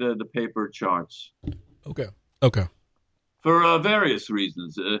still like the paper charts Okay. for various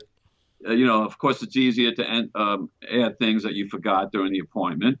reasons. Of course, it's easier to add things that you forgot during the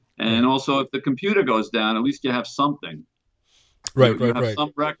appointment. And also, if the computer goes down, at least you have something. Right, You have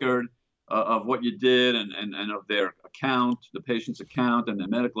some record of what you did and of their account, the patient's account, and their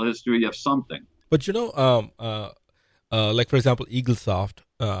medical history. You have something. But like for example, EagleSoft.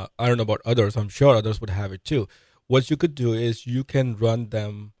 I don't know about others. I'm sure others would have it too. What you could do is you can run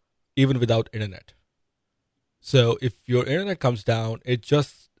them even without internet. So if your internet comes down, it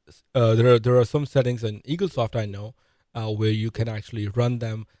just there are some settings in EagleSoft I know where you can actually run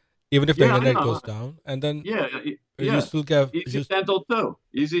them even if the internet goes down, and then you still get Easy Dental too.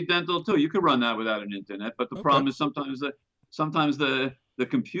 Easy Dental too. You can run that without an internet, but the problem is sometimes the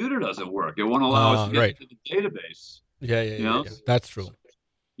computer doesn't work. It won't allow us to get to the database. Yeah. That's true.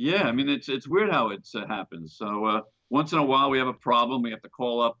 Yeah, I mean it's weird how it happens. So once in a while we have a problem. We have to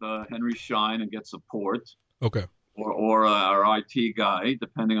call up Henry Schein and get support. Okay. Or our IT guy,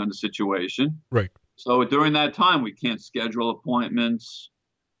 depending on the situation. Right. So during that time, we can't schedule appointments.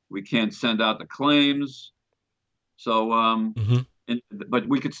 We can't send out the claims. So, but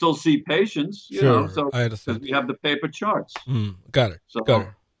we could still see patients. You know, so I understand. we have the paper charts. Got it. So, got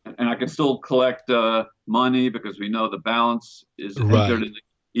it. And I can still collect money because we know the balance is entered in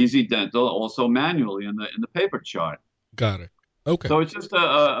Easy Dental, also manually in the paper chart. Got it. Okay. So it's just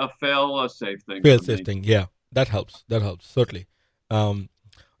a fail-safe thing. Fail-safe thing, yeah. That helps, certainly.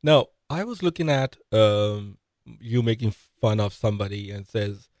 Now, I was looking at you making fun of somebody and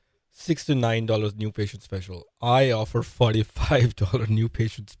says $69 new patient special. I offer $45 new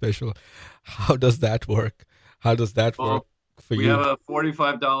patient special. How does that work? How does that work for you? We have a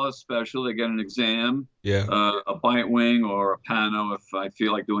 $45 special. They get an exam, a bite wing or a pano if I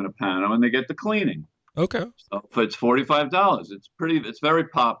feel like doing a pano, and they get the cleaning. Okay. So it's $45. It's very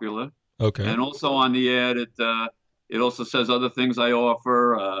popular. Okay. And also on the ad, it also says other things I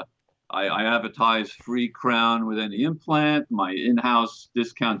offer. I advertise free crown with any implant, my in-house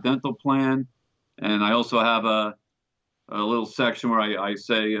discount dental plan, and I also have a little section where I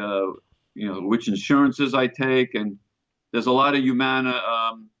say which insurances I take, and there's a lot of Humana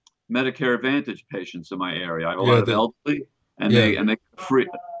Medicare Advantage patients in my area. I have a lot of elderly, and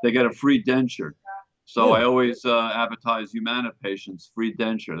they get a free denture. So I always advertise Humana patients free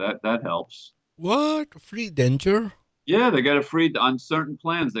denture. That helps. What? Free denture? Yeah, they get a free on certain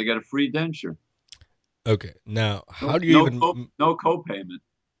plans. They get a free denture. Okay. Now, how do you no co-payment?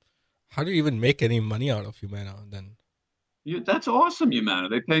 How do you even make any money out of Humana then? That's awesome, Humana.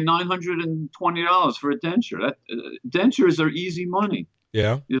 They pay $920 for a denture. Dentures are easy money.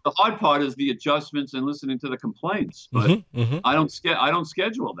 Yeah. The hard part is the adjustments and listening to the complaints. But I don't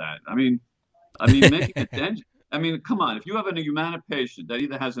schedule that. I mean, making a denture. I mean, come on. If you have a Humana patient that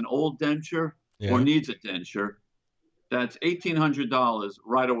either has an old denture or needs a denture, that's $1,800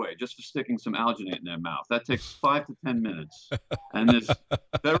 right away just for sticking some alginate in their mouth. That takes 5 to 10 minutes. And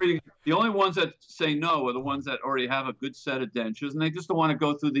the only ones that say no are the ones that already have a good set of dentures, and they just don't want to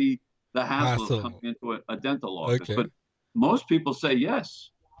go through the hassle of coming into a dental office. Okay. But most people say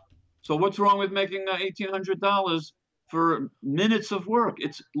yes. So what's wrong with making $1,800 for minutes of work?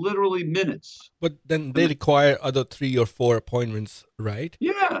 It's literally minutes. But then they require other 3 or 4 appointments, right?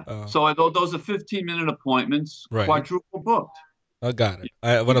 Yeah. So those are 15-minute appointments, quadruple booked. I got it.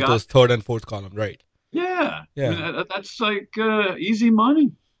 One of those third and fourth column, right? Yeah. I mean, that's like easy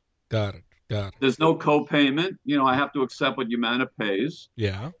money. Got it. There's no co-payment. I have to accept what Humana pays.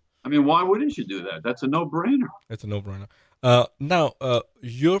 Yeah. I mean, why wouldn't you do that? That's a no-brainer. It's a no-brainer. Now,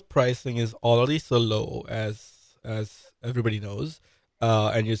 your pricing is already so low as everybody knows,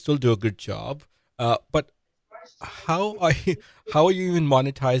 and you still do a good job. But how are you even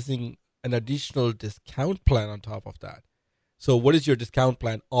monetizing an additional discount plan on top of that? So what is your discount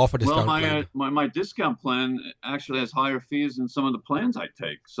plan off a discount plan? My discount plan actually has higher fees than some of the plans I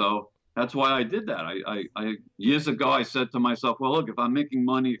take. So that's why I did that. I years ago, I said to myself, well, look, if I'm making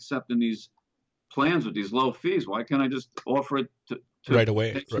money accepting these plans with these low fees, why can't I just offer it to right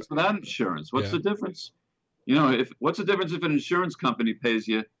away patients without insurance? What's the difference? What's the difference if an insurance company pays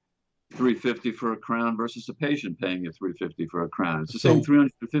you $350 for a crown versus a patient paying you $350 for a crown? It's the same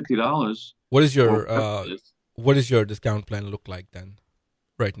 $350. What does your discount plan look like then,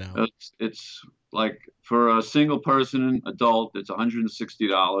 right now? It's like for a single person adult, it's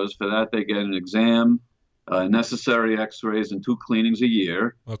 $160. For that, they get an exam, necessary X-rays, and 2 cleanings a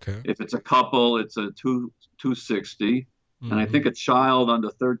year. Okay. If it's a couple, it's a $260, and I think a child under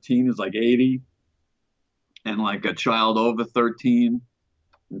 13 is like $80. And like a child over 13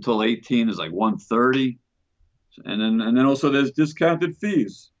 until 18 is like $130. And then also there's discounted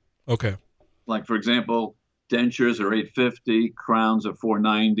fees. Okay. Like, for example, dentures are $850, crowns are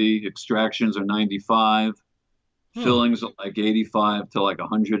 $490, extractions are $95, fillings are like $85 to like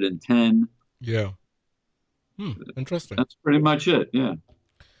 $110. Yeah. Interesting. That's pretty much it. Yeah.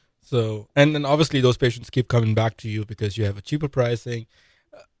 So, and then obviously those patients keep coming back to you because you have a cheaper pricing.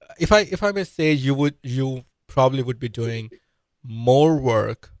 If I may say, you probably would be doing more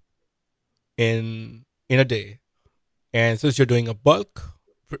work in a day, and since you're doing a bulk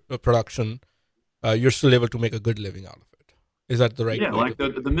production, you're still able to make a good living out of it. Is that the right? Yeah, like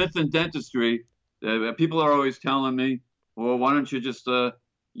the myth in dentistry, people are always telling me, well, why don't you just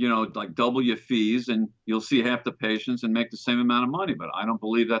like double your fees and you'll see half the patients and make the same amount of money. But I don't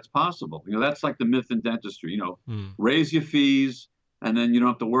believe that's possible. That's like the myth in dentistry, raise your fees and then you don't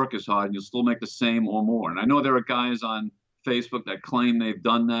have to work as hard and you'll still make the same or more. And I know there are guys on Facebook that claim they've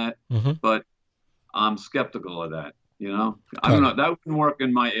done that, but I'm skeptical of that. I don't know. That wouldn't work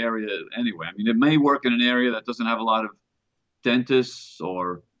in my area anyway. I mean, it may work in an area that doesn't have a lot of dentists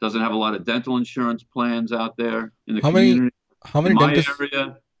or doesn't have a lot of dental insurance plans out there in the community. How many dentists?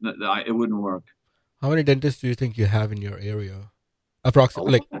 Area, it wouldn't work. How many dentists do you think you have in your area?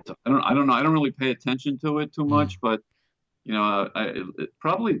 Approximately. I don't know. I don't really pay attention to it too much, but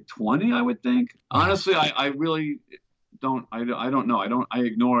probably 20, I would think. Honestly, I really don't. I don't know. I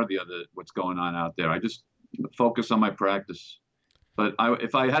ignore what's going on out there. I just focus on my practice. But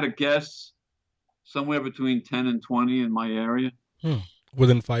if I had to guess, somewhere between 10 and 20 in my area.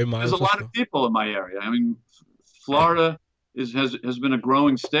 Within 5 miles. There's a lot of people in my area. I mean, Florida has been a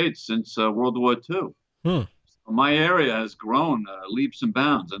growing state since World War II. So my area has grown leaps and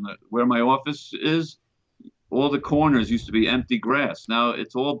bounds, and where my office is, all the corners used to be empty grass. Now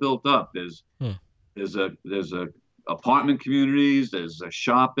it's all built up. There's apartment communities. There's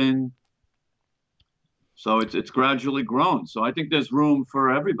shopping. So it's gradually grown. So I think there's room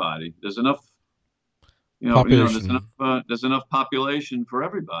for everybody. There's enough. There's enough population for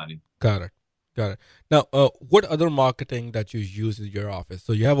everybody. Got it. Now, what other marketing that you use in your office?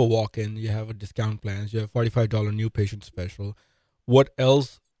 So you have a walk-in, you have a discount plans, you have $45 new patient special. What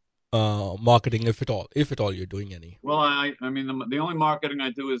else marketing, if at all you're doing any? Well, I mean, the only marketing I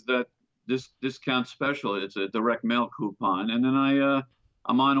do is that this discount special. It's a direct mail coupon, and then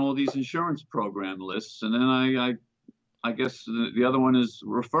I'm on all these insurance program lists, and then I guess the other one is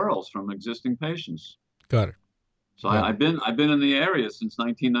referrals from existing patients. Got it. So I've been in the area since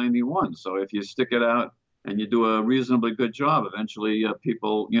 1991. So if you stick it out and you do a reasonably good job, eventually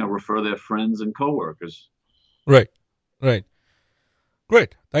people refer their friends and coworkers. Right. Great.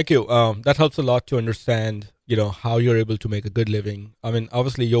 Thank you. That helps a lot to understand how you're able to make a good living. I mean,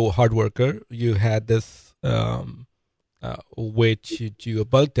 obviously you're a hard worker. You had this way to do a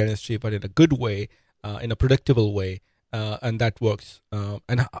bulk dentistry, but in a good way, in a predictable way. And that works.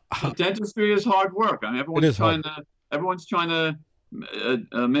 Dentistry is hard work. I mean, everyone's trying to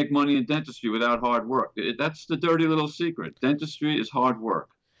make money in dentistry without hard work. That's the dirty little secret. Dentistry is hard work.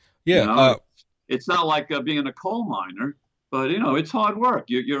 Yeah. It's not like being a coal miner, but it's hard work.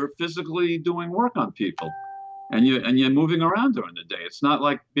 You're physically doing work on people, and you're moving around during the day. It's not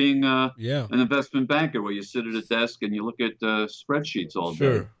like being an investment banker where you sit at a desk and you look at spreadsheets all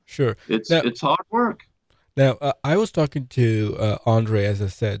day. Sure. It's hard work. Now, I was talking to Andre, as I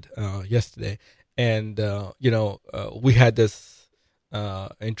said, yesterday, and, we had this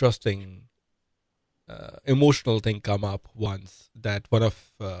interesting emotional thing come up once that one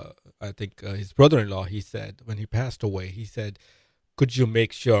of, I think, his brother-in-law, he said, when he passed away, he said, could you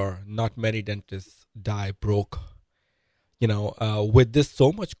make sure not many dentists die broke? With this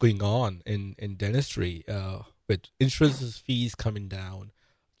so much going on in dentistry, with insurance fees coming down,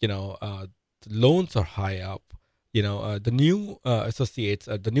 the loans are high up. The new associates,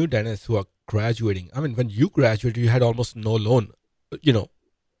 the new dentists who are graduating. I mean, when you graduated, you had almost no loan.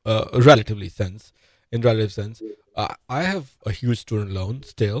 Relative sense. I have a huge student loan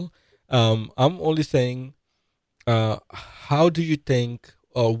still. I'm only saying, how do you think,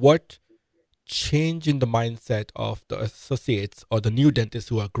 or what change in the mindset of the associates or the new dentists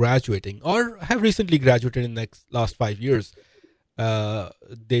who are graduating or have recently graduated in the last 5 years?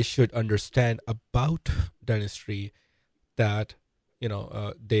 They should understand about dentistry that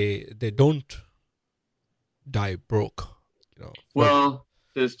they don't die broke. Well,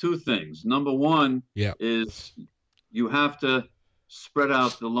 there's two things. Number one is you have to spread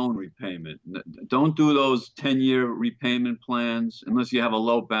out the loan repayment. Don't do those 10-year repayment plans unless you have a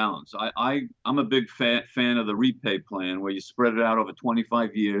low balance. I'm a big fan of the repay plan where you spread it out over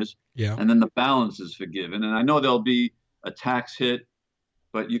 25 years and then the balance is forgiven. And I know there'll be a tax hit,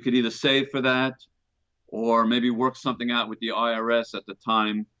 but you could either save for that or maybe work something out with the IRS at the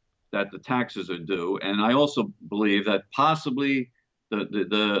time that the taxes are due. And I also believe that possibly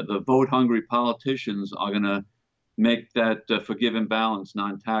the vote-hungry politicians are going to make that forgiven balance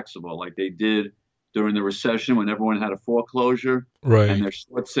non-taxable, like they did during the recession when everyone had a foreclosure, Right. and their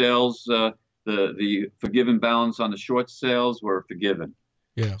short sales, the forgiven balance on the short sales were forgiven.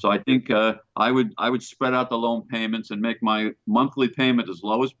 Yeah. So I think I would spread out the loan payments and make my monthly payment as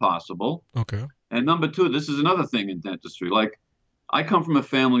low as possible. Okay. And number two, this is another thing in dentistry. Like, I come from a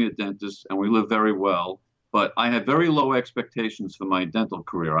family of dentists, and we live very well, but I had very low expectations for my dental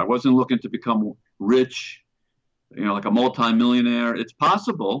career. I wasn't looking to become rich, like a multimillionaire. It's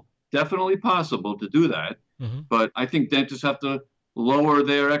possible, definitely possible to do that. Mm-hmm. But I think dentists have to lower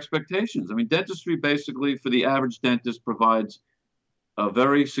their expectations. I mean, dentistry basically for the average dentist provides a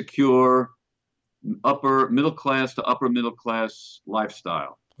very secure upper middle class to upper middle class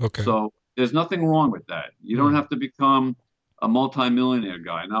lifestyle. Okay. So there's nothing wrong with that. You don't have to become a multimillionaire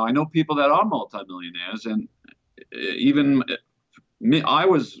guy. Now, I know people that are multimillionaires, and even me,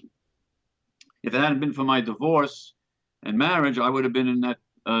 if it hadn't been for my divorce and marriage, I would have been in that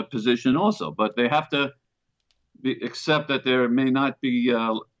position also. But they have to accept that there may not be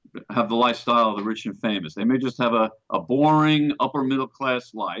have the lifestyle of the rich and famous. They may just have a boring upper middle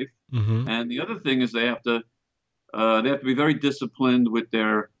class life. Mm-hmm. And the other thing is they have to be very disciplined with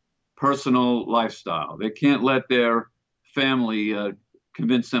their personal lifestyle. They can't let their family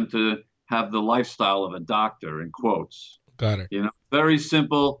convince them to have the lifestyle of a doctor, in quotes. Got it. Very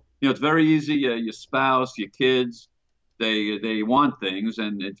simple. It's very easy. Your spouse, your kids, they want things,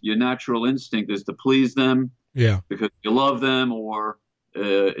 and your natural instinct is to please them. Yeah. Because you love them, or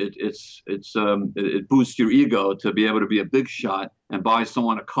it boosts your ego to be able to be a big shot and buy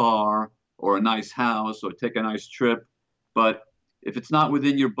someone a car or a nice house or take a nice trip. But if it's not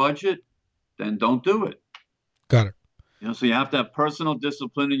within your budget, then don't do it. Got it. So you have to have personal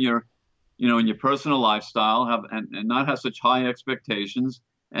discipline in your personal lifestyle, and not have such high expectations,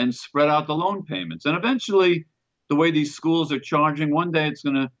 and spread out the loan payments. And eventually, the way these schools are charging, one day it's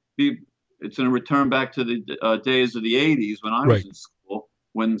going to return back to the days of the 80s when I was in school,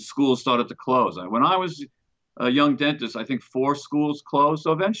 when schools started to close. When I was a young dentist, I think 4 schools closed.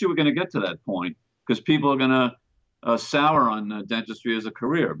 So eventually we're going to get to that point, because people are going to sour on dentistry as a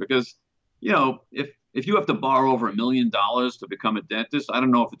career. Because, if you have to borrow over $1 million to become a dentist, I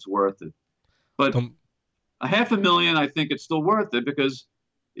don't know if it's worth it. But $500,000, I think it's still worth it, because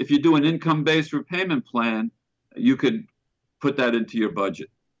if you do an income-based repayment plan, you could put that into your budget.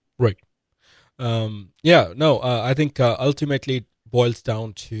 Right. I think ultimately it boils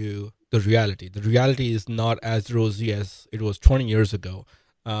down to the reality. The reality is not as rosy as it was 20 years ago,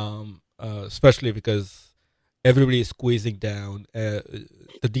 especially because everybody is squeezing down. The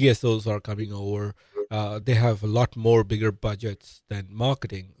DSOs are coming over. They have a lot more bigger budgets than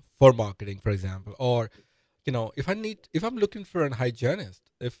marketing, for example. Or, if I'm looking for a hygienist,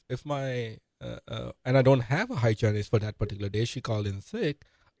 if my and I don't have a hygienist for that particular day, she called in sick,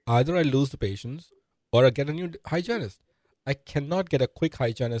 either I lose the patients or I get a new hygienist. I cannot get a quick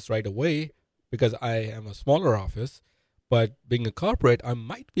hygienist right away because I am a smaller office, but being a corporate, I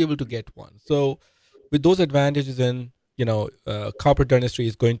might be able to get one. So with those advantages, corporate dentistry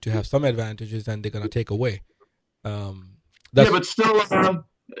is going to have some advantages, and they're going to take away. But still,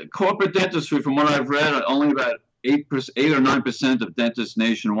 corporate dentistry, from what I've read, only about 8 or 9% of dentists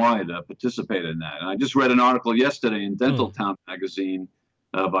nationwide participate in that. And I just read an article yesterday in Dental Town magazine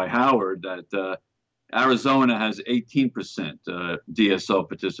by Howard that Arizona has 18% DSO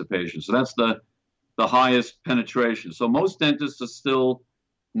participation. So that's the highest penetration. So most dentists are still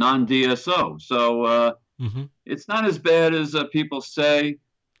non-DSO. So it's not as bad as people say.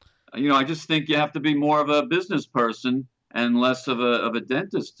 I just think you have to be more of a business person and less of a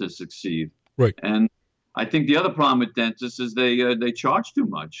dentist to succeed. Right. And I think the other problem with dentists is they charge too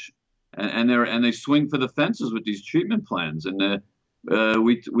much, and they swing for the fences with these treatment plans, and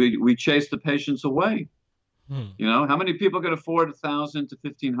we chase the patients away. How many people can afford $1,000 to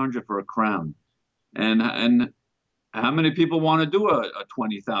 $1,500 for a crown, and how many people want to do a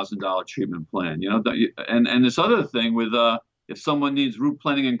 $20,000 treatment plan? And this other thing with if someone needs root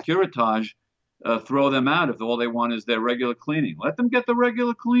planing and curettage, throw them out if all they want is their regular cleaning. Let them get the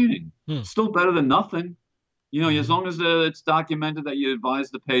regular cleaning. Still better than nothing. As long as it's documented that you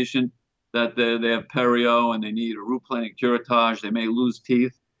advise the patient that they have perio and they need a root planing curettage, they may lose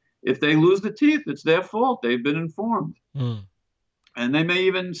teeth. If they lose the teeth, it's their fault. They've been informed. And they may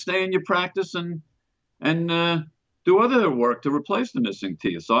even stay in your practice and do other work to replace the missing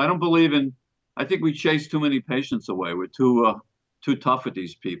teeth. So I don't believe I think we chase too many patients away. We're too tough with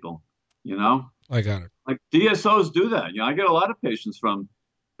these people. I got it. Like DSOs do that. I get a lot of patients from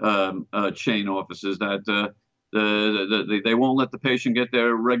chain offices that they won't let the patient get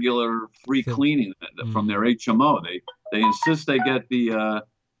their regular free cleaning from their HMO. They insist they get the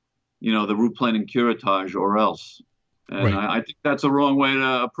the root plane and curettage or else. And Right. I think that's a wrong way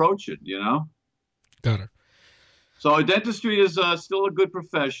to approach it, Got it. So dentistry is still a good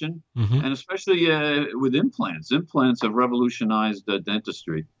profession, Mm-hmm. and especially with implants. Implants have revolutionized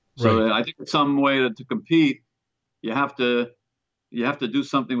dentistry. So Right. I think some way to compete, you have to do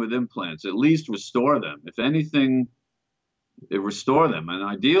something with implants. At least restore them. If anything, restore them, and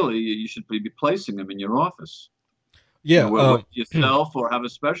ideally, you should be placing them in your office. Yeah. Whether yourself or have a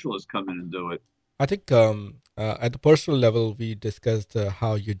specialist come in and do it. I think at the personal level, we discussed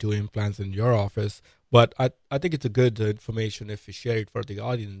how you do implants in your office, but I think it's a good information if you share it for the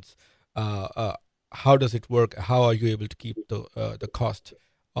audience. How does it work? How are you able to keep the cost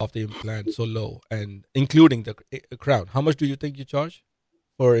of the implant so low, and including the crown? How much do you think you charge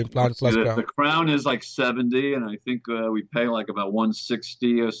for implant plus the, crown? the crown is like 70, and I think we pay like about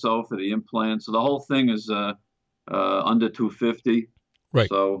 160 or so for the implant. So the whole thing is under 250. Right.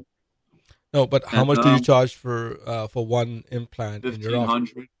 So No, but how much do you charge for one implant in your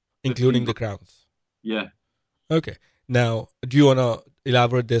office, 1,500, including the crowns? Yeah. Okay. Now, do you want to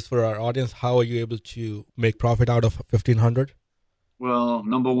elaborate this for our audience? How are you able to make profit out of 1,500? Well,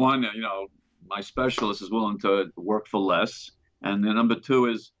 number one, my specialist is willing to work for less, and then number two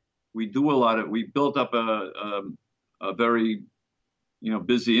is we built up a very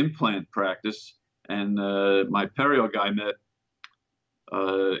busy implant practice, and my perio guy met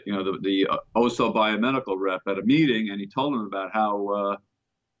the OSO biomedical rep at a meeting, and he told him about how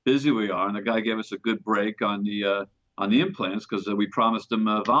busy we are, and the guy gave us a good break on the implants because we promised him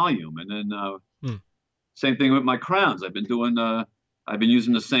volume, and then same thing with my crowns. I've been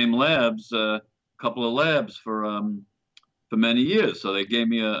using the same labs, a couple of labs for many years, so they gave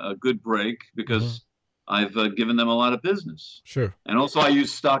me a good break because I've given them a lot of business. Sure. And also I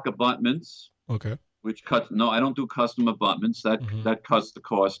use stock abutments. Okay. Which I don't do custom abutments. That cuts the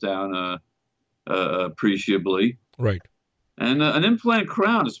cost down appreciably. Right. And an implant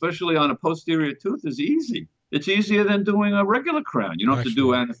crown, especially on a posterior tooth, is easy. It's easier than doing a regular crown. You don't have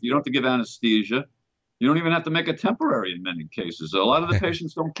you don't have to give anesthesia. You don't even have to make a temporary in many cases. A lot of the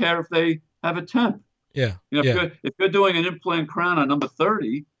patients don't care if they have a temp. Yeah. If you're doing an implant crown on number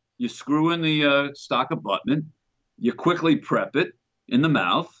 30, you screw in the stock abutment, you quickly prep it in the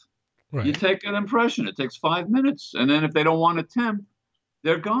mouth. Right. You take an impression. It takes 5 minutes. And then if they don't want a temp,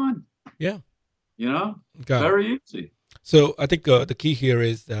 they're gone. Yeah. Very easy. So I think the key here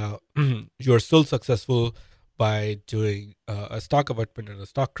is you're still successful by doing a stock abutment and a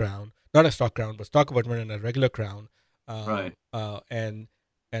stock crown. Not a stock crown, but stock abutment and a regular crown. Right.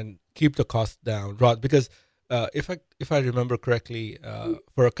 And keep the cost down. Because if I remember correctly,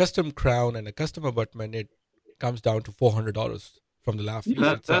 for a custom crown and a custom abutment, it comes down to $400 from the last.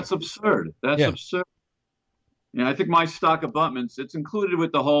 That's absurd. That's absurd. Yeah, I think my stock abutments, it's included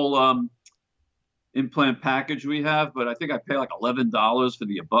with the whole implant package we have, but I think I pay like $11 for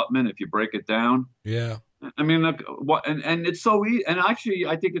the abutment if you break it down. Yeah. I mean, and it's so easy. And actually,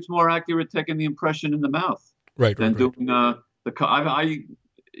 I think it's more accurate taking the impression in the mouth. Right. Than doing I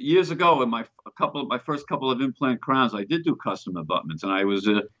years ago in my first couple of implant crowns, I did do custom abutments, and I was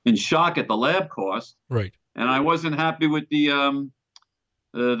in shock at the lab cost. Right. And I wasn't happy with the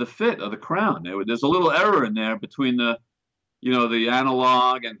fit of the crown. There's a little error in there between the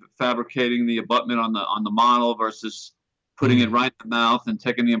analog and fabricating the abutment on the model versus putting it right in the mouth and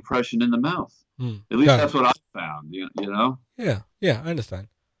taking the impression in the mouth. At least that's what I found. Yeah. I understand.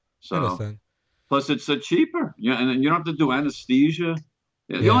 So plus it's cheaper. And you don't have to do anesthesia.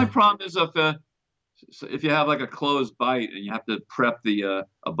 The only problem is if you have like a closed bite and you have to prep the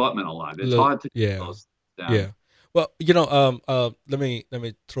abutment a lot. It's hard to close down. Yeah. Well, let me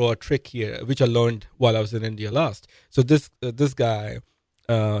throw a trick here, which I learned while I was in India last. So this guy,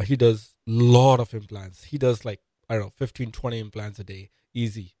 he does a lot of implants. He does 15, 20 implants a day,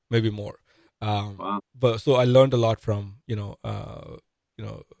 easy, maybe more. Wow. But so I learned a lot from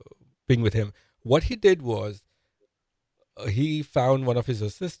being with him. What he did was he found one of his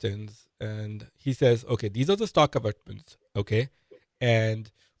assistants and he says, okay, these are the stock abutments, okay, and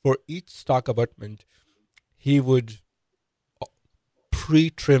for each stock abutment, he would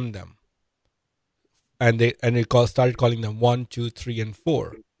pre-trim them, and he started calling them 1, 2, 3, and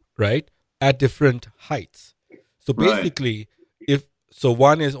 4, right, at different heights. So basically, So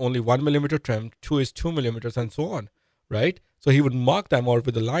 1 is only 1 millimeter trimmed, 2 is 2 millimeters, and so on, right? So he would mark them out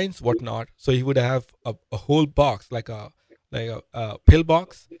with the lines, whatnot. So he would have a whole box, like a pill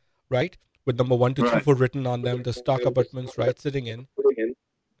box, right, with number 1, 2, 3, 4 written on them, the stock abutments, right, sitting in,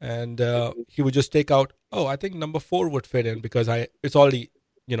 and he would just take out, oh, I think number 4 would fit in because it's already,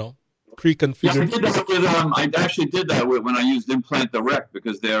 pre-configured. Yeah, I did that with, I actually did that when I used Implant Direct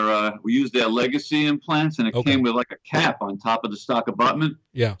because we used their legacy implants and it came with like a cap on top of the stock abutment.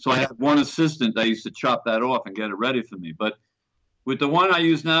 Yeah. So I had one assistant that used to chop that off and get it ready for me. But with the one I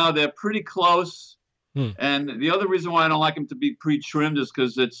use now, they're pretty close. And the other reason why I don't like them to be pre-trimmed is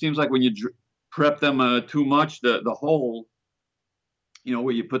because it seems like when you prep them too much, the hole,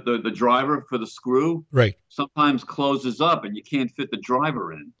 where you put the driver for the screw, right, sometimes closes up and you can't fit the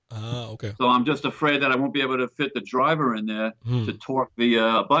driver in. Okay. So I'm just afraid that I won't be able to fit the driver in there to torque the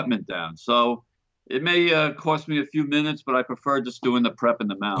abutment down. So it may cost me a few minutes, but I prefer just doing the prep and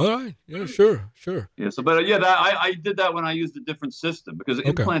the mount. All right. Yeah, sure. Yeah. So, but I did that when I used a different system because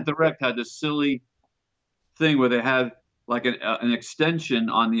Implant Direct had this silly thing where they had like an extension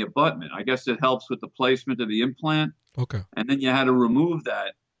on the abutment. I guess it helps with the placement of the implant. Okay. And then you had to remove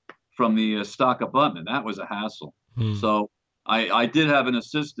that from the stock abutment. That was a hassle. So I did have an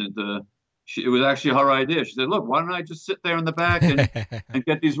assistant. It was actually her idea. She said, "Look, why don't I just sit there in the back and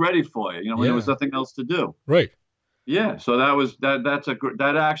get these ready for you? When there was nothing else to do." Right. Yeah. So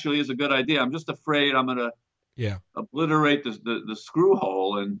that actually is a good idea. I'm just afraid I'm gonna obliterate the screw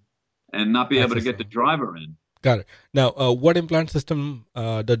hole and not be able to get the driver in. Got it. Now, what implant system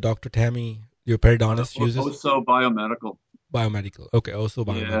did Dr. Tammy, your periodontist, uses? Also Biomedical. Biomedical. Okay. Also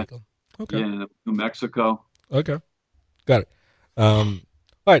Biomedical. Yeah. Okay. Yeah, New Mexico. Okay. Got it. All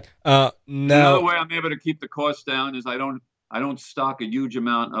right. Now, another way I'm able to keep the cost down is I don't stock a huge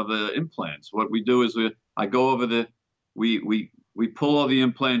amount of implants. What we do is I go over we pull all the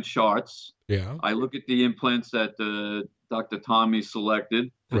implant charts. Yeah. I look at the implants that Dr. Tommy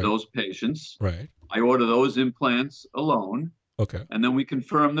selected for those patients. Right. I order those implants alone. Okay. And then we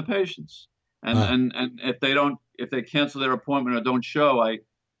confirm the patients. And if they cancel their appointment or don't show,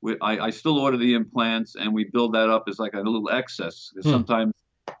 I still order the implants and we build that up as like a little excess.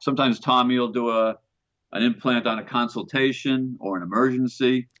 Sometimes Tommy will do an implant on a consultation or an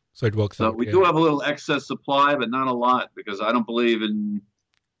emergency. So it works out. So we do have a little excess supply, but not a lot because I don't believe in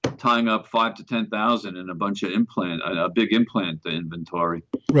tying up 5,000 to 10,000 in a bunch of a big implant inventory.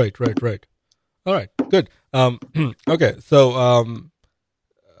 Right. All right, good. Okay, so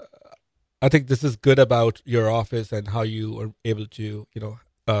I think this is good about your office and how you are able to,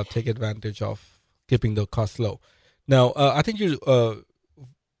 take advantage of keeping the costs low. Now, I think you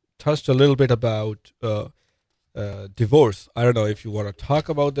touched a little bit about divorce. I don't know if you want to talk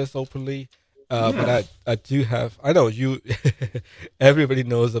about this openly, but I do have. I know you. Everybody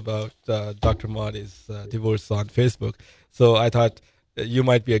knows about Dr. Marty's divorce on Facebook, so I thought you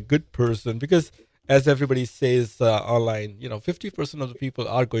might be a good person because, as everybody says online, 50% of the people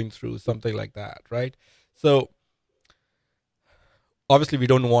are going through something like that, right? So obviously we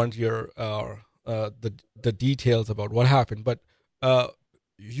don't want your the details about what happened, but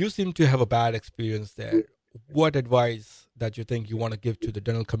you seem to have a bad experience there. What advice that you think you want to give to the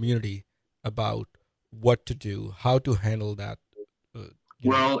dental community about what to do, how to handle that?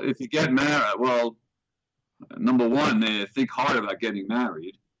 Well, if you get married, number one, they think hard about getting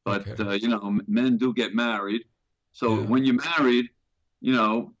married, but men do get married. So when you're married,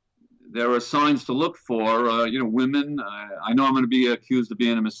 there are signs to look for. Women. I know I'm going to be accused of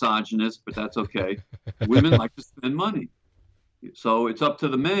being a misogynist, but that's okay. Women like to spend money, so it's up to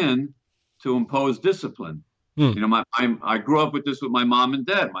the man to impose discipline. I grew up with this with my mom and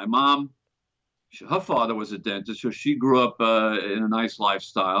dad. My mom, her father was a dentist, so she grew up in a nice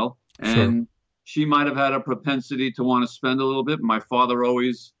lifestyle, and she might have had a propensity to want to spend a little bit. My father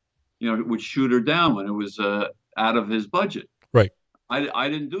always, would shoot her down when it was out of his budget. Right. I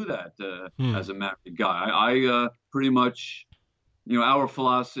didn't do that as a married guy. I pretty much, our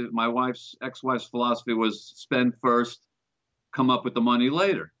philosophy, my ex-wife's philosophy was spend first, come up with the money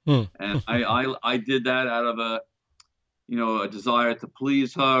later. And I did that out of a desire to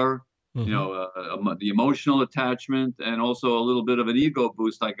please her, the emotional attachment, and also a little bit of an ego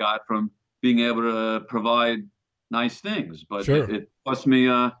boost I got from being able to provide nice things. But it cost me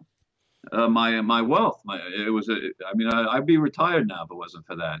my wealth. I'd be retired now if it wasn't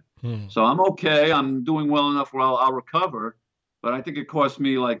for that. So I'm okay. I'm doing well enough where I'll recover. But I think it cost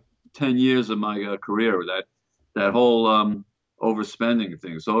me like 10 years of my career, that whole overspending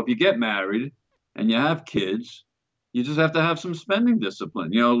thing. So if you get married and you have kids, you just have to have some spending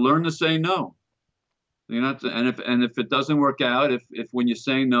discipline. Learn to say no. And if it doesn't work out, if when you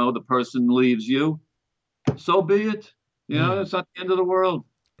say no, the person leaves you, so be it. It's not the end of the world.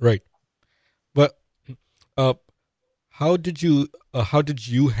 Right. But how did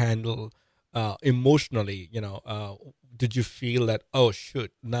you handle emotionally? did you feel that, oh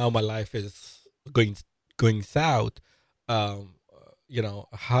shoot, now my life is going south? How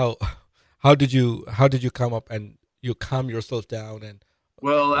did you come up and you calm yourself down and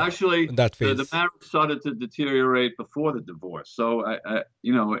Well, actually, in that phase? the marriage started to deteriorate before the divorce. So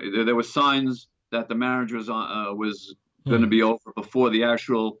there were signs that the marriage was going to be over before the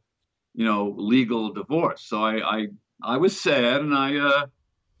actual, legal divorce. So I was sad, and I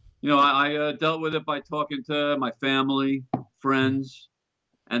dealt with it by talking to my family, friends,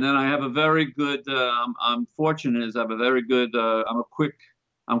 and then I have a very good. I'm fortunate is I have a very good. I'm quick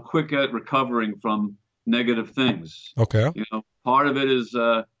at recovering from negative things. Okay. Part of it is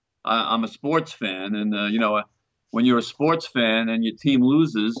I'm a sports fan, and when you're a sports fan and your team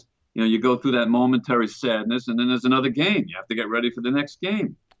loses, you go through that momentary sadness, and then there's another game. You have to get ready for the next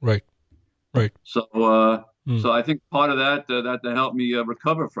game. Right. So I think part of that helped me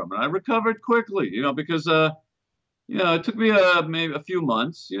recover from it. I recovered quickly, because it took me maybe a few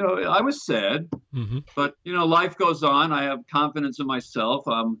months. I was sad, but life goes on. I have confidence in myself.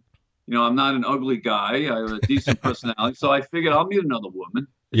 I'm not an ugly guy. I have a decent personality, so I figured I'll meet another woman.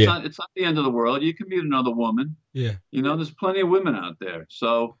 It's not the end of the world. You can meet another woman. Yeah. There's plenty of women out there.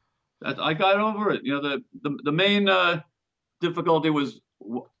 So I got over it. The main difficulty was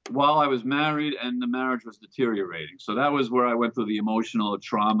while I was married and the marriage was deteriorating. So that was where I went through the emotional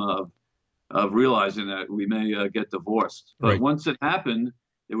trauma of realizing that we may get divorced. But once it happened,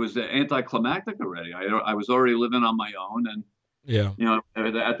 it was anticlimactic already. I was already living on my own, and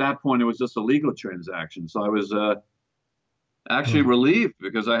at that point, it was just a legal transaction. So I was actually relieved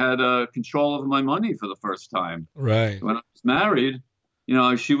because I had control of my money for the first time. Right. When I was married,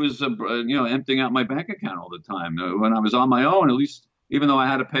 she was, emptying out my bank account all the time. When I was on my own, at least, even though I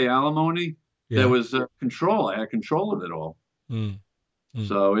had to pay alimony, there was control. I had control of it all.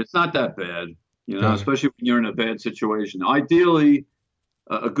 So it's not that bad, especially when you're in a bad situation. Ideally,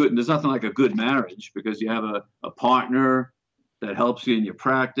 there's nothing like a good marriage because you have a partner that helps you in your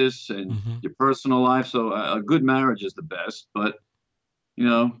practice and your personal life. So a good marriage is the best, but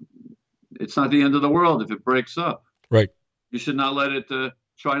it's not the end of the world if it breaks up. Right. You should not let it,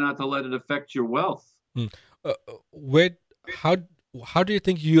 try not to let it affect your wealth. How do you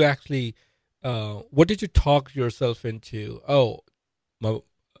think you actually, what did you talk yourself into?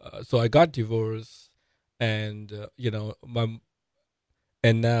 So I got divorced and,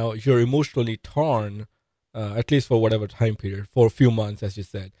 and now you're emotionally torn, at least for whatever time period, for a few months, as you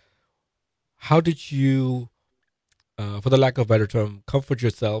said. How did you, for the lack of a better term, comfort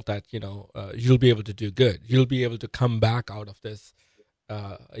yourself that, you'll be able to do good? You'll be able to come back out of this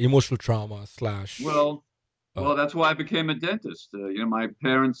emotional trauma / Well, that's why I became a dentist. My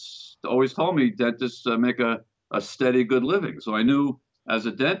parents always told me dentists make a steady, good living. So I knew as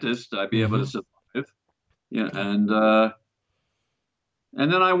a dentist, I'd be able to survive. And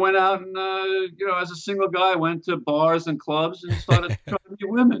then I went out and, as a single guy, I went to bars and clubs and started trying to meet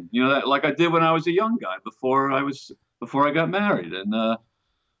women, like I did when I was a young guy before I got married. And,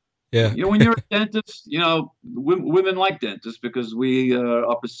 when you're a dentist, women like dentists because we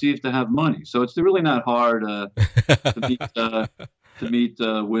are perceived to have money. So it's really not hard to meet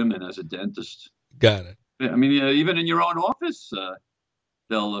women as a dentist. Got it. I mean, even in your own office,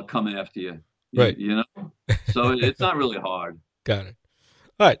 they'll come after you. Right. So it's not really hard. Got it.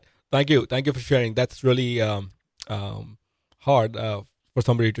 All right. Thank you. Thank you for sharing. That's really hard for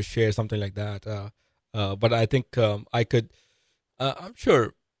somebody to share something like that. But I think I could, I'm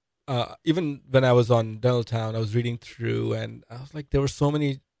sure, even when I was on Dental Town, I was reading through and I was like, there were so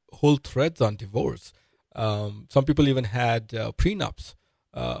many whole threads on divorce. Some people even had prenups,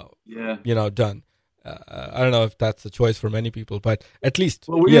 done. I don't know if that's a choice for many people, but at least.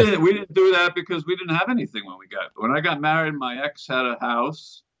 Well, we didn't do that because we didn't have anything when I got married. My ex had a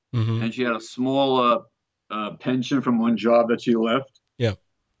house and she had a small pension from one job that she left. Yeah.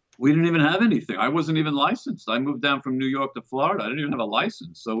 We didn't even have anything. I wasn't even licensed. I moved down from New York to Florida. I didn't even have a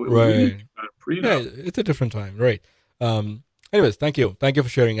license. So we didn't have a prenup. Yeah, it's a different time. Right. Anyways, thank you. Thank you for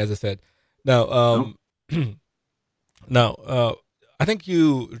sharing, as I said. Now, I think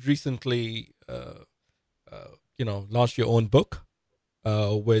you recently, launched your own book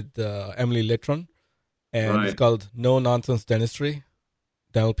with Emily Litron, and it's called No Nonsense Dentistry,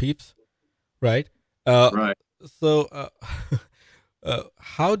 Dental Peeps, right? Right. So,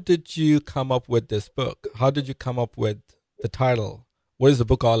 how did you come up with this book? How did you come up with the title? What is the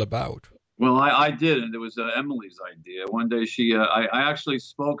book all about? Well, I did, and it was Emily's idea. One day I actually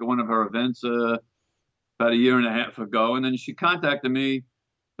spoke at one of her events about a year and a half ago, and then she contacted me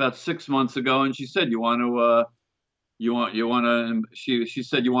about 6 months ago, and she said, she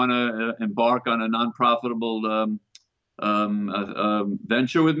said you want to embark on a non-profitable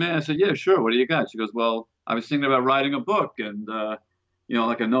venture with me? I said, yeah, sure. What do you got? She goes, well, I was thinking about writing a book and,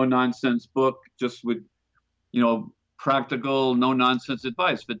 like a no nonsense book just with, practical, no nonsense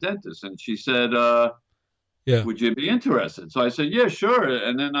advice for dentists. And she said, would you be interested? So I said, yeah, sure.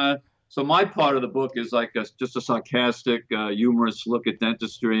 And then, so my part of the book is like just a sarcastic, humorous look at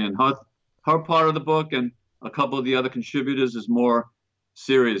dentistry, and her part of the book and a couple of the other contributors is more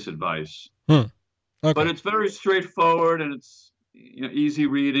serious advice. Okay. But it's very straightforward and it's easy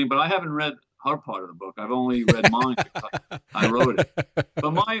reading. But I haven't read her part of the book. I've only read mine because I wrote it.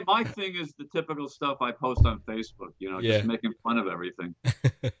 But my thing is the typical stuff I post on Facebook. Just making fun of everything.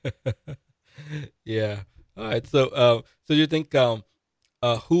 Yeah. All right. So you think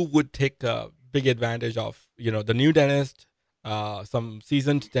who would take big advantage of the new dentist, some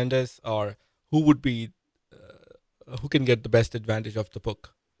seasoned dentist, or who would be who can get the best advantage of the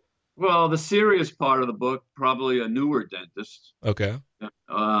book? Well, the serious part of the book, probably a newer dentist. Okay.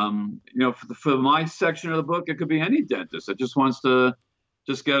 For my section of the book, it could be any dentist that just wants to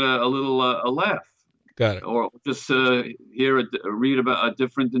just get a little a laugh. Got it. Or just read about a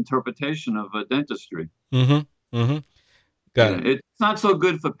different interpretation of dentistry. Got it. It's not so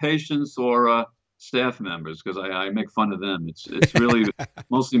good for patients or staff members because I make fun of them. It's really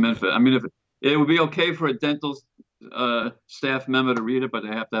mostly meant for. I mean, if it would be okay for a dental staff member to read it, but they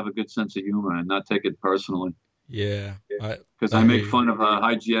have to have a good sense of humor and not take it personally. Yeah. Because I make fun of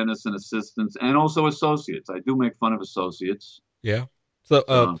hygienists and assistants and also associates. I do make fun of associates. Yeah.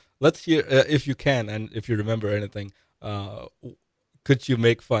 So let's hear, if you can, and if you remember anything, could you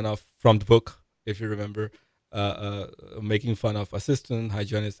make fun of, from the book, if you remember, making fun of assistant,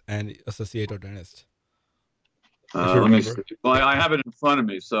 hygienist, and associate or dentist? Let me see. Well, I have it in front of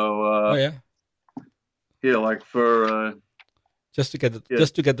me. So, here, like for just to get the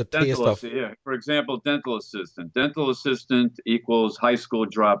taste of. Yeah. For example, dental assistant. Dental assistant equals high school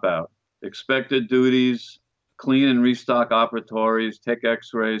dropout. Expected duties: clean and restock operatories, take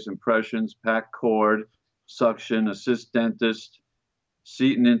X-rays, impressions, pack cord, suction, assist dentist,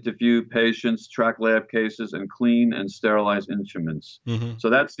 seat and interview patients, track lab cases, and clean and sterilize instruments.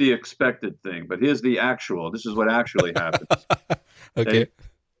 So that's the expected thing. But here's the actual. This is what actually happens. Okay.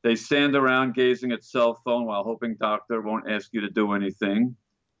 They stand around gazing at cell phone while hoping doctor won't ask you to do anything.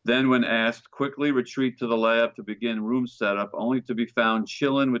 Then when asked, quickly retreat to the lab to begin room setup, only to be found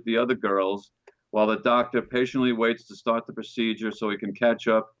chilling with the other girls while the doctor patiently waits to start the procedure so he can catch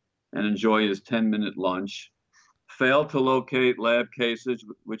up and enjoy his 10-minute lunch. Fail to locate lab cases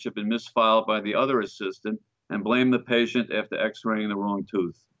which have been misfiled by the other assistant and blame the patient after x-raying the wrong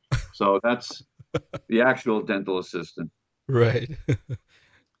tooth. So that's the actual dental assistant. Right.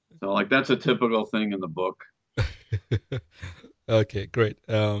 So that's a typical thing in the book. Okay, great.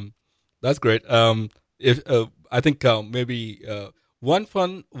 That's great. If I think maybe one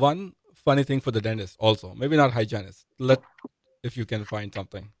funny thing for the dentist also, maybe not hygienist. If you can find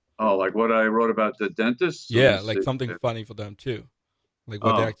something. Oh, like what I wrote about the dentist? Yeah, like something funny for them too. Like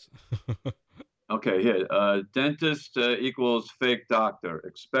what they actually. Okay, here. Dentist equals fake doctor.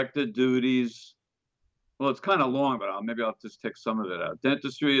 Expected duties. Well, it's kind of long, but maybe I'll just take some of it out.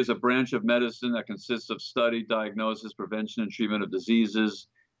 Dentistry is a branch of medicine that consists of study, diagnosis, prevention, and treatment of diseases,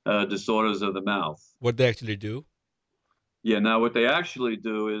 disorders of the mouth. What they actually do? Yeah, now what they actually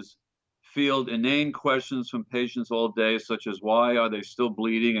do is field inane questions from patients all day, such as why are they still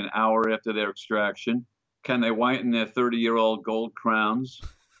bleeding an hour after their extraction? Can they whiten their 30-year-old gold crowns?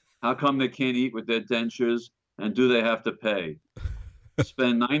 How come they can't eat with their dentures? And do they have to pay?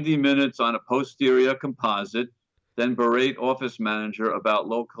 Spend 90 minutes on a posterior composite, then berate office manager about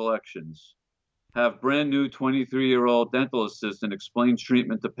low collections. Have brand new 23-year-old dental assistant explain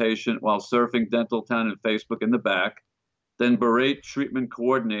treatment to patient while surfing Dental Town and Facebook in the back, then berate treatment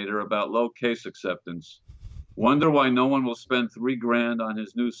coordinator about low case acceptance. Wonder why no one will spend $3,000 on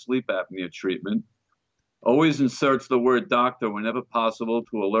his new sleep apnea treatment. Always inserts the word doctor whenever possible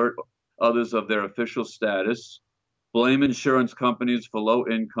to alert others of their official status. Blame insurance companies for low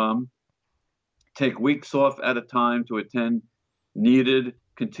income. Take weeks off at a time to attend needed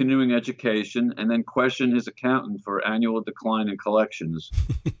continuing education, and then question his accountant for annual decline in collections.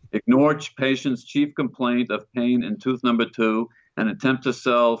 Ignore patient's chief complaint of pain in tooth number 2 and attempt to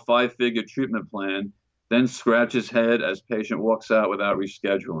sell 5-figure treatment plan, then scratch his head as patient walks out without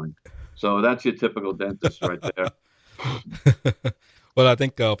rescheduling. So that's your typical dentist right there. Well, I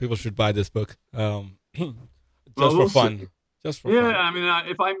think people should buy this book. For fun. Just for fun. I mean,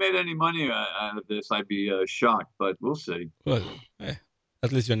 if I made any money out of this, I'd be shocked, but we'll see. Well,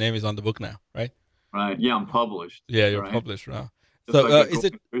 at least your name is on the book now, right? Right. Yeah, I'm published. Yeah, you're published now. Just So like is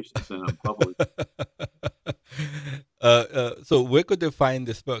it? Christensen, I'm published. So where could they find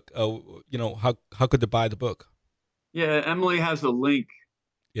this book? How could they buy the book? Yeah, Emily has a link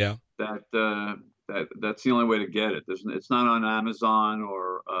Yeah, that's the only way to get it. It's not on Amazon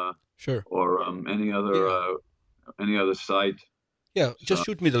sure. or any other site. Yeah, just So,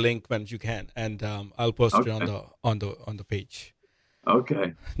 shoot me the link when you can, and I'll post it okay. on the page.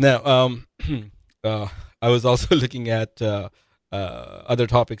 Okay. Now, I was also looking at other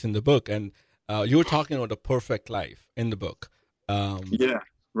topics in the book, and you were talking about a perfect life in the book. Yeah,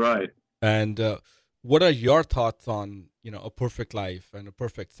 right. And what are your thoughts on a perfect life and a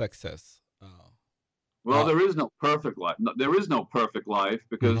perfect success? Well, there is no perfect life. No, there is no perfect life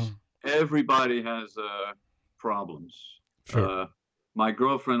because Mhm. everybody has problems. Sure. My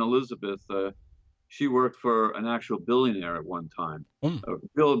girlfriend Elizabeth, she worked for an actual billionaire at one time. Mm.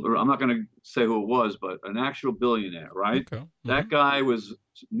 I'm not going to say who it was, but an actual billionaire, right? Okay. That guy was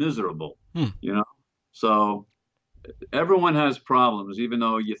miserable, Hmm. So everyone has problems, even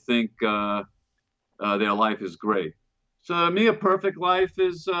though you think their life is great. So to me, a perfect life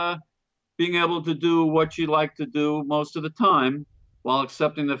is being able to do what you like to do most of the time, while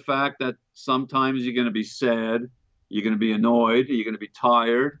accepting the fact that sometimes you're going to be sad, you're going to be annoyed, you're going to be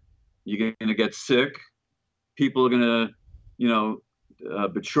tired, you're going to get sick. People are going to,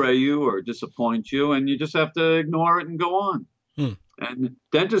 betray you or disappoint you, and you just have to ignore it and go on. Hmm. And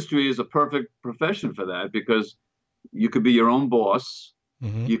dentistry is a perfect profession for that because you could be your own boss.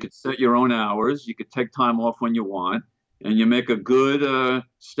 Mhm. You could set your own hours. You could take time off when you want, and you make a good,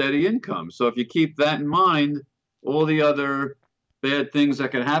 steady income. So if you keep that in mind, all the other bad things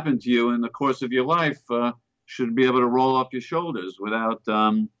that could happen to you in the course of your life should be able to roll off your shoulders without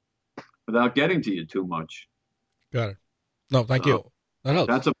getting to you too much. Got it. No, thank you. That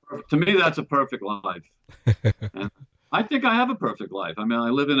helps. To me, that's a perfect life. And I think I have a perfect life. I mean, I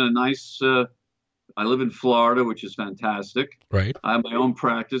live in I live in Florida, which is fantastic. Right. I have my own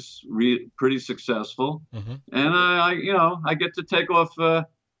practice, pretty successful, Mm-hmm. and I get to take off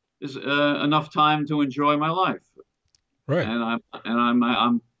enough time to enjoy my life. Right. And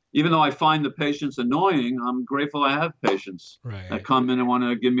I'm even though I find the patients annoying, I'm grateful I have patients Right. that come in and want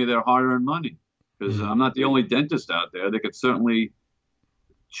to give me their hard-earned money because I'm not the only dentist out there. They could certainly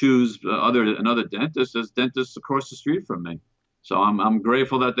choose another dentist. There's dentists across the street from me. So I'm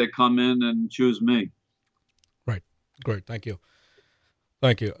grateful that they come in and choose me. Right. Great. Thank you.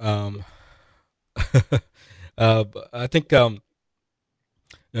 Thank you. I think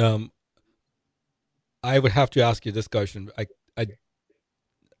I would have to ask you this question.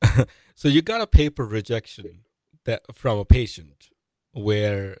 So you got a paper rejection from a patient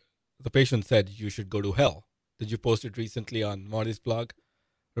where the patient said you should go to hell. Did you post it recently on Marty's blog?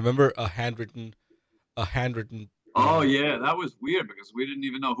 Remember a handwritten. Oh yeah, that was weird because we didn't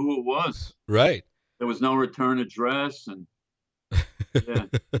even know who it was. Right. There was no return address, and yeah.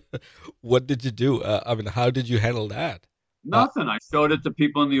 What did you do? I mean, how did you handle that? Nothing. I showed it to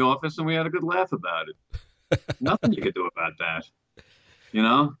people in the office, and we had a good laugh about it. Nothing you could do about that.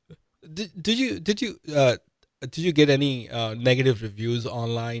 Did you get any negative reviews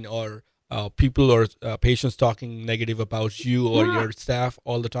online or people or patients talking negative about you or your staff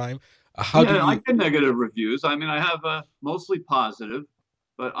all the time? I get negative reviews. I mean, I have mostly positive,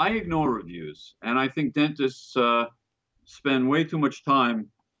 but I ignore reviews. And I think dentists spend way too much time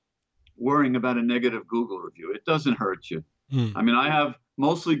worrying about a negative Google review. It doesn't hurt you. I mean, I have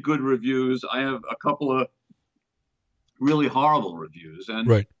mostly good reviews. I have a couple of really horrible reviews, and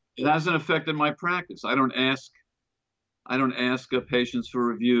it hasn't affected my practice. I don't ask patients for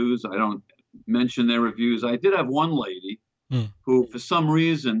reviews. I don't mention their reviews. I did have one lady who, for some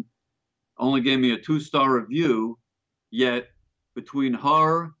reason, only gave me a 2-star review, yet between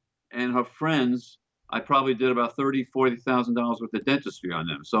her and her friends, I probably did about $30,000-$40,000 worth of dentistry on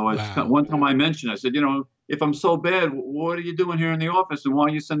them. So one time I mentioned, I said, if I'm so bad, what are you doing here in the office, and why are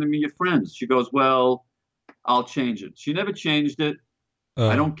you sending me your friends? She goes, well, I'll change it. She never changed it.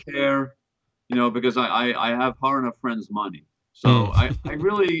 I don't care, because I have her and her friends' money. So I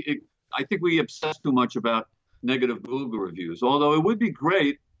think we obsess too much about negative Google reviews, although it would be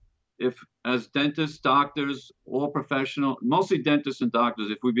great if, as dentists, doctors, all professional, mostly dentists and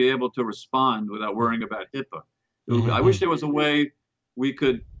doctors, if we'd be able to respond without worrying about HIPAA. I wish there was a way we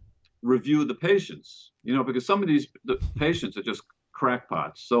could review the patients, because some of the patients are just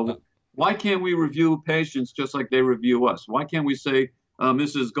crackpots. So why can't we review patients just like they review us? Why can't we say,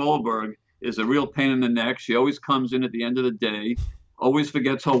 Mrs. Goldberg is a real pain in the neck. She always comes in at the end of the day, always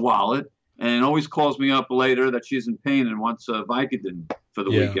forgets her wallet, and always calls me up later that she's in pain and wants Vicodin for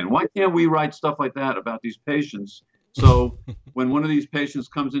the weekend. Why can't we write stuff like that about these patients So when one of these patients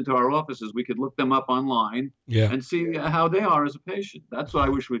comes into our offices, we could look them up online and see how they are as a patient. That's what I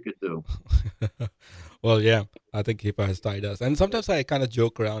wish we could do. Well, yeah, I think HIPAA does. And sometimes I kind of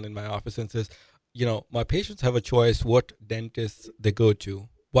joke around in my office and says, my patients have a choice what dentists they go to.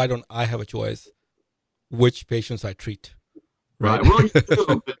 Why don't I have a choice which patients I treat? Right. Well, you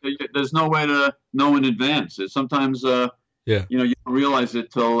do, but there's no way to know in advance. Sometimes, you don't realize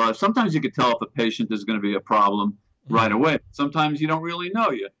it till sometimes you could tell if a patient is going to be a problem right away. Sometimes you don't really know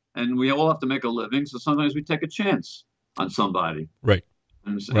yet. And we all have to make a living. So sometimes we take a chance on somebody. Right.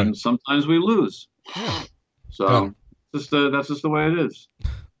 And sometimes we lose. Yeah. So that's just the way it is.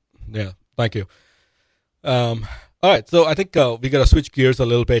 Yeah. Thank you. All right. So I think we got to switch gears a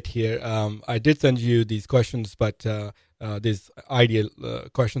little bit here. I did send you these questions, but these ideal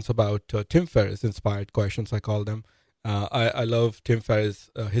questions about Tim Ferriss inspired questions, I call them. I love Tim Ferriss,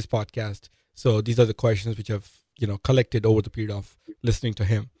 his podcast. So these are the questions which I've collected over the period of listening to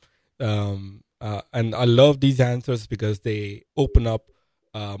him. And I love these answers because they open up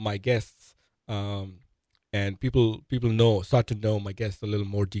my guests, and people start to know my guests a little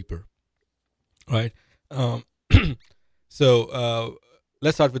more deeper. Right. So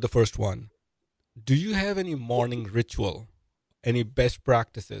let's start with the first one. Do you have any morning ritual, any best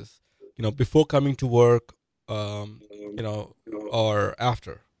practices, before coming to work, or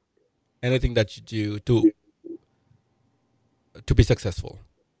after? Anything that you do to be successful,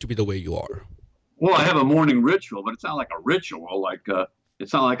 to be the way you are? Well, I have a morning ritual, but it's not like a ritual.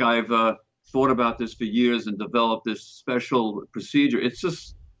 It's not like I've thought about this for years and developed this special procedure. It's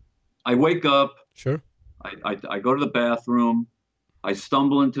just I wake up. Sure. I go to the bathroom. I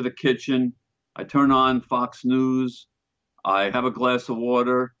stumble into the kitchen. I turn on Fox News. I have a glass of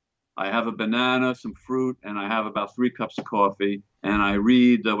water. I have a banana, some fruit, and I have about 3 cups of coffee. And I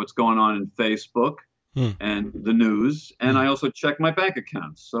read what's going on in Facebook and the news. And I also check my bank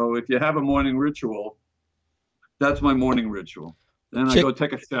accounts. So if you have a morning ritual, that's my morning ritual. Then I go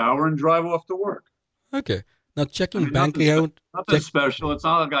take a shower and drive off to work. Okay. Now checking bank account. Nothing special. It's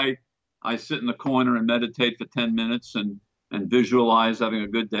not like I sit in the corner and meditate for 10 minutes and visualize having a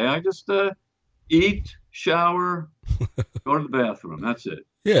good day. I just eat, shower, go to the bathroom. That's it.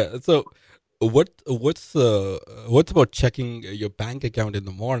 Yeah. So what's about checking your bank account in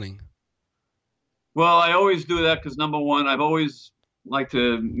the morning? Well, I always do that because number one, I've always liked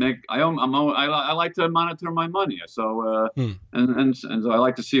to I like to monitor my money. So and so I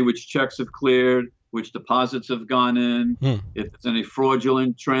like to see which checks have cleared, which deposits have gone in, if there's any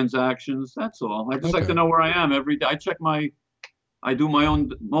fraudulent transactions. That's all. I just like to know where I am every day. I do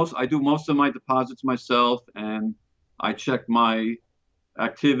most of my deposits myself, and I check my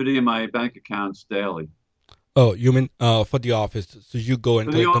activity in my bank accounts daily. Oh, you mean for the office? So you go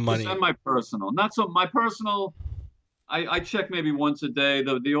and collect the money. And my personal, not so my personal. I check maybe once a day.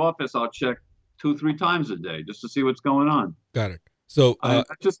 The office I'll check 2-3 times a day just to see what's going on. Got it. So that's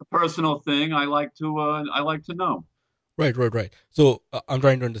just a personal thing. I like to know. Right. So I'm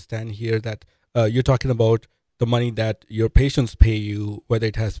trying to understand here that you're talking about the money that your patients pay you, whether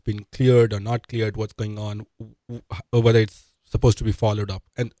it has been cleared or not cleared, what's going on, or whether it's supposed to be followed up.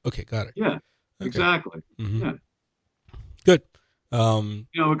 And okay, got it. Yeah, exactly. Mm-hmm. Yeah. Good.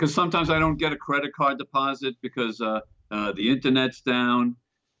 Because sometimes I don't get a credit card deposit because the internet's down.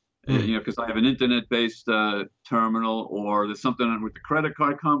 Because I have an internet-based terminal, or there's something with the credit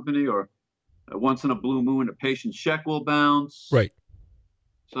card company, or once in a blue moon, a patient's check will bounce. Right.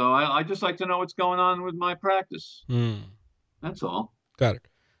 So I just like to know what's going on with my practice. That's all. Got it.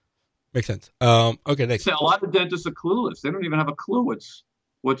 Makes sense. Okay, next. A lot of dentists are clueless. They don't even have a clue what's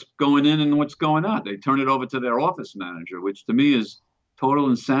going in and what's going out. They turn it over to their office manager, which to me is total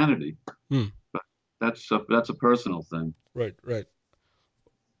insanity. But that's a personal thing. Right.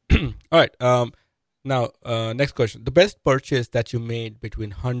 All right. Now, next question. The best purchase that you made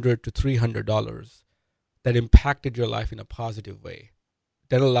between $100 to $300 that impacted your life in a positive way,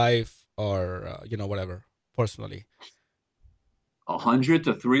 dental life or whatever, personally. $100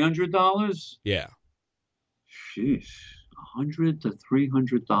 to $300? Yeah. Sheesh. $100 to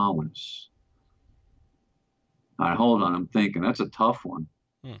 $300. All right, hold on. I'm thinking. That's a tough one.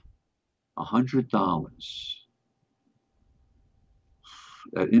 $100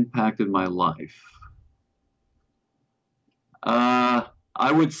 that impacted my life.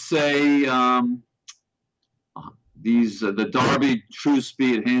 I would say the Darby True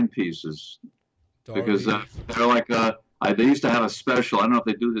Speed handpieces, because they're like they used to have a special. I don't know if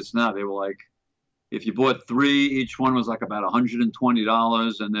they do this now. They were like, if you bought 3, each one was like about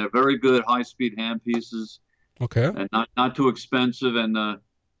 $120, and they're very good high-speed handpieces. Okay. And not too expensive, and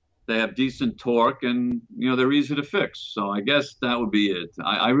they have decent torque, and they're easy to fix. So I guess that would be it.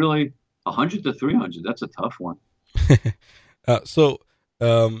 I really 100 to 300. That's a tough one. So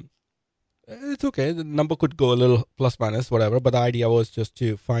it's okay. The number could go a little plus minus, whatever. But the idea was just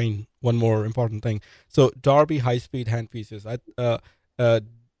to find one more important thing. So Darby high-speed handpieces.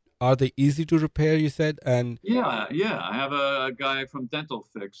 Are they easy to repair? You said, and yeah. I have a guy from Dental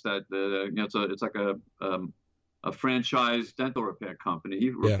Fix that it's like a franchise dental repair company. He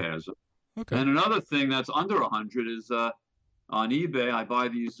repairs them. Okay. And another thing that's under 100 is on eBay. I buy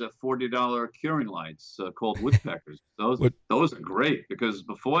these $40 curing lights called woodpeckers. Those are great because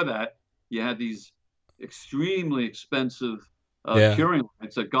before that you had these extremely expensive curing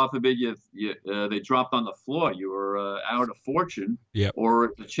lights that, God forbid, they dropped on the floor. You were out a fortune. Yeah. Or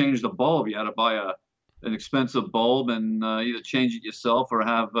to change the bulb, you had to buy an expensive bulb and either change it yourself or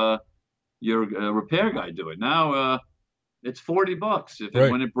have your repair guy do it. Now it's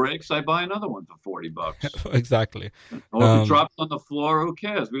 $40. When it breaks, I buy another one for $40. Exactly. Or if it drops on the floor, who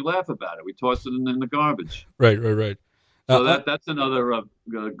cares? We laugh about it. We toss it in the garbage. Right. So that's another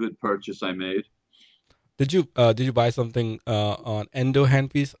good purchase I made. Did you buy something on Endo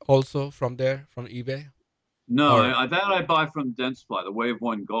handpiece also from eBay? No, that I buy from Dentsply, the Wave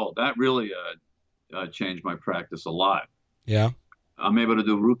 1 Gold. That really changed my practice a lot. Yeah. I'm able to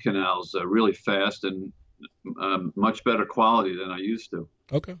do root canals really fast and much better quality than I used to.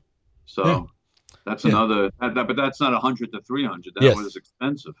 Okay. So that's another, but that's not 100 to 300. That was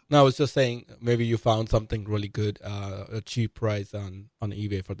expensive. No, I was just saying maybe you found something really good, a cheap price on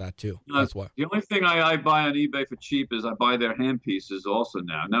eBay for that too. That's why. The only thing I buy on eBay for cheap is I buy their hand pieces also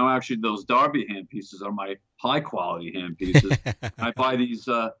now. Now, actually, those Darby hand pieces are my high quality hand pieces. I buy these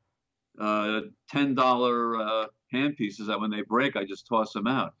 $10 hand pieces that when they break, I just toss them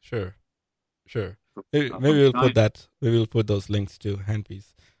out. Sure. Maybe we'll put that. Maybe we'll put those links to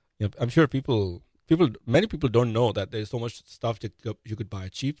handpiece. I'm sure many people don't know that there's so much stuff that you could buy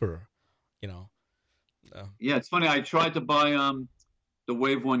cheaper. Yeah, it's funny. I tried to buy the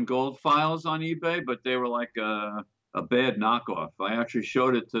Wave 1 Gold files on eBay, but they were like a bad knockoff. I actually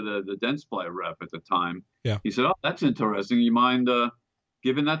showed it to the Dentsply rep at the time. Yeah. He said, "Oh, that's interesting. You mind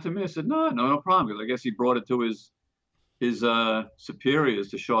giving that to me?" I said, "No problem." Because I guess he brought it to his superiors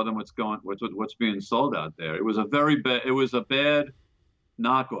to show them what's being sold out there. It was a bad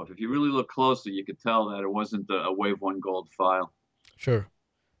knockoff. If you really look closely, you could tell that it wasn't a Wave 1 Gold file. Sure.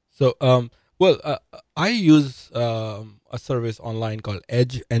 So, I use a service online called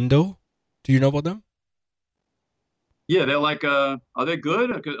Edge Endo. Do you know about them? Yeah, they're like, are they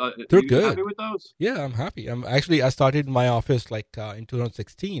good? They're good. Happy with those? Yeah, I'm happy. I started my office in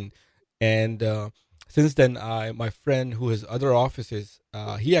 2016, and since then, my friend who has other offices,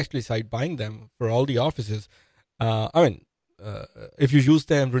 he actually started buying them for all the offices. If you use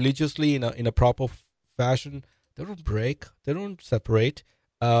them religiously in a proper fashion, they don't break, they don't separate.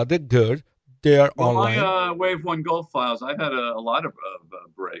 They're good. They are online. My Wave 1 Gold files, I've had a lot of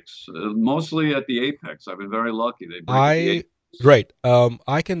breaks, mostly at the apex. I've been very lucky. They break at the apex. Right.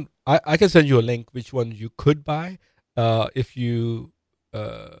 I can send you a link which one you could buy if you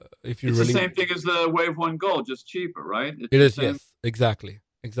it's the same thing as the Wave 1 Gold, just cheaper, right? It is, yes, exactly.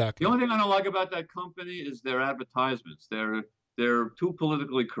 The only thing I don't like about that company is their advertisements. They're too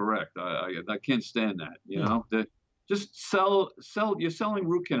politically correct. I can't stand that. They just sell. You're selling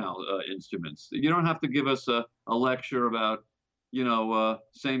root canal instruments. You don't have to give us a lecture about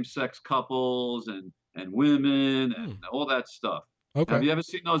same-sex couples and women and all that stuff. Okay. Have you ever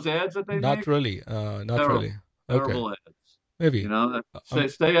seen those ads that they make? Not really. Really. Terrible ads. Maybe.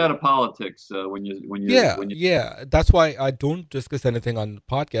 Stay out of politics when you. Yeah. That's why I don't discuss anything on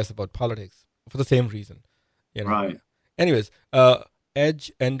podcasts about politics for the same reason. Right. Anyways,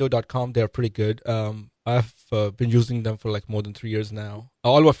 edgeendo.com, they're pretty good. I've been using them for more than 3 years now.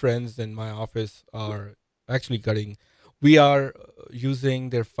 All my friends in my office are actually we are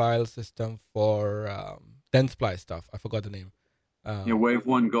using their file system for Dentsply stuff. I forgot the name. Wave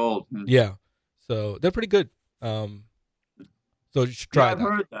 1 Gold. Yeah. So they're pretty good. So you should try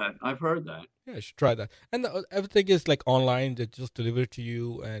that. I've heard that. Yeah, you should try that. And everything is online. They just deliver to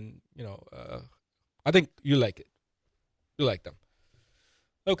you, and I think you like it. You like them.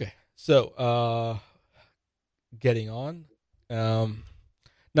 Okay, so getting on.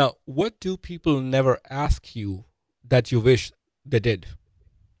 Now, what do people never ask you that you wish they did?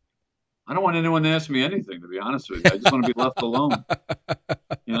 I don't want anyone to ask me anything, to be honest with you. I just want to be left alone.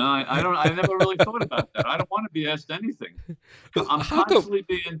 I never really thought about that. I don't want to be asked anything. I'm constantly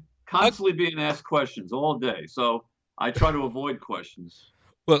being asked questions all day, so I try to avoid questions.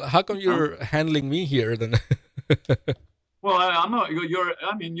 Well, how come you're handling me here then? Well,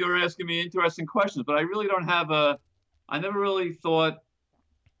 you're asking me interesting questions, but I really don't have I never really thought,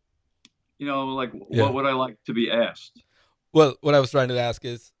 like Yeah. what would I like to be asked? Well, what I was trying to ask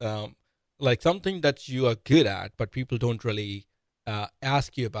is like something that you are good at, but people don't really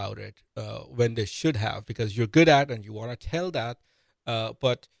ask you about it when they should have, because you're good at and you want to tell that,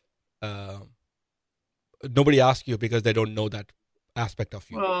 but nobody asks you because they don't know that aspect of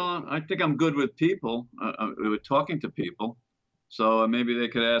you. Well, I think I'm good with people, with talking to people. So maybe they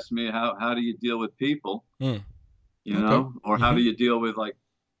could ask me how do you deal with people, Mm. or how Mhm. do you deal with like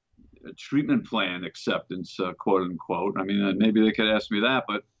a treatment plan acceptance, quote unquote. I mean, maybe they could ask me that,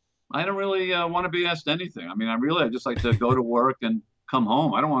 but I don't really want to be asked anything. I mean, I just like to go to work and come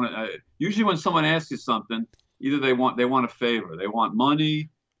home. I don't want to. Usually, when someone asks you something, either they want a favor, they want money,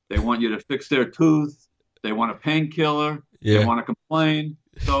 they want you to fix their tooth, they want a painkiller, they Yeah. want to complain.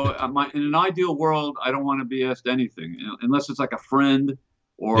 So, in an ideal world, I don't want to be asked anything unless it's like a friend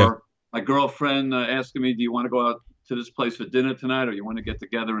or Yeah. my girlfriend asking me, "Do you want to go out to this place for dinner tonight, or you want to get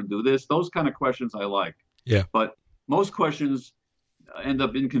together and do this?" Those kind of questions I like. Yeah. But most questions end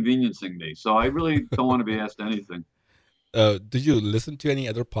up inconveniencing me, so I really don't want to be asked anything. Do you listen to any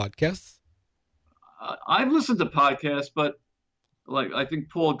other podcasts? I've listened to podcasts, but like I think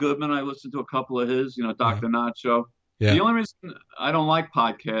Paul Goodman, I listened to a couple of his, Dr. Nacho. Yeah. The only reason I don't like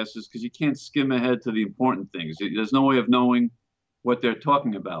podcasts is because you can't skim ahead to the important things. There's no way of knowing what they're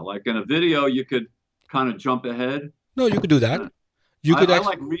talking about. Like in a video, you could kind of jump ahead. No, you could do that. You could I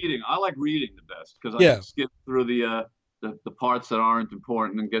actually. like reading. I like reading the best because I Yeah. can skip through the parts that aren't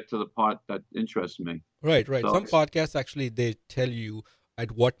important and get to the part that interests me. Right. So- Some podcasts actually they tell you at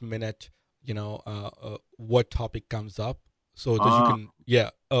what minute what topic comes up, so that you can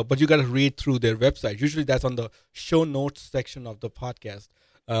but you got to read through their website. Usually that's on the show notes section of the podcast.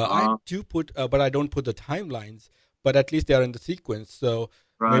 I do put, but I don't put the timelines. But at least they are in the sequence, so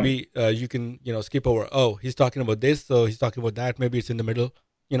Right. maybe you can skip over. Oh, he's talking about this, so he's talking about that. Maybe it's in the middle,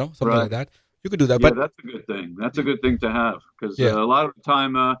 something Right. like that. You could do that, Yeah, but that's a good thing. That's a good thing to have because Yeah. a lot of the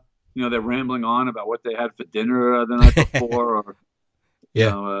time, they're rambling on about what they had for dinner the night before, or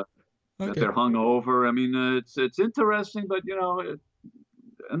that okay. they're hungover. I mean, it's interesting, but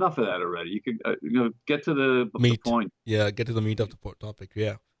enough of that already. You could get to the Meat. point. Yeah, get to the meat of the topic.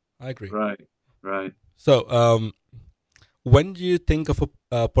 Yeah, I agree. Right. So, when do you think of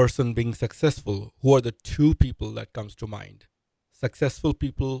a person being successful? Who are the two people that comes to mind? Successful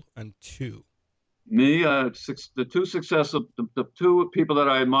people and two. Me, the two people that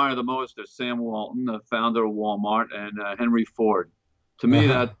I admire the most are Sam Walton, the founder of Walmart, and Henry Ford. To me,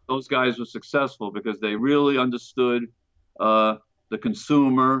 Uh-huh. those guys were successful because they really understood the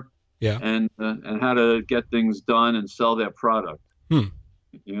consumer Yeah. and how to get things done and sell their product. Hmm.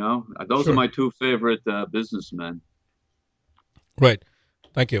 Those Sure. are my two favorite businessmen. Right.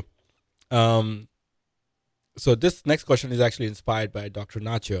 Thank you. So this next question is actually inspired by Dr.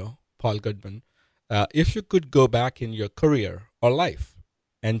 Nacho, Paul Goodman. If you could go back in your career or life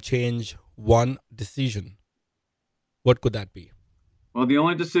and change one decision, what could that be? Well, the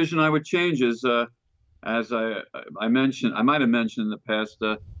only decision I would change is, as I mentioned, I might have mentioned in the past,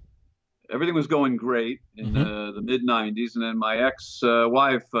 everything was going great in the mid '90s, and then my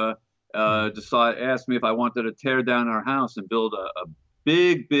ex-wife asked me if I wanted to tear down our house and build a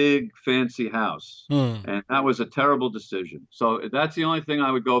big, fancy house, and that was a terrible decision. So that's the only thing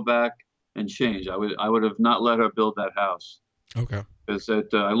I would go back and change. I would have not let her build that house Okay. because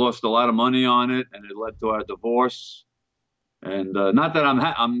I lost a lot of money on it, and it led to our divorce. And not that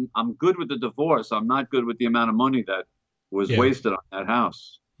I'm good with the divorce. I'm not good with the amount of money that was wasted on that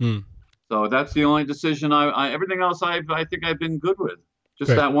house. So that's the only decision. Everything else I think I've been good with. Just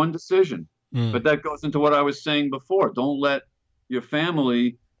Great. that one decision. But that goes into what I was saying before. Don't let your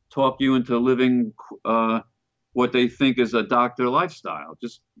family talk you into living what they think is a doctor lifestyle.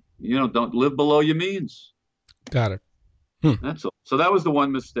 Just don't live below your means. Got it. That's all. So that was the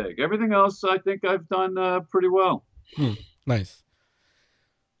one mistake. Everything else I think I've done pretty well. Nice.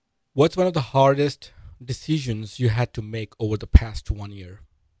 What's one of the hardest decisions you had to make over the past 1 year?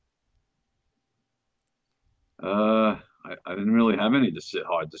 I didn't really have any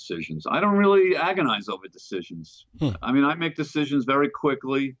hard decisions. I don't really agonize over decisions. I mean, I make decisions very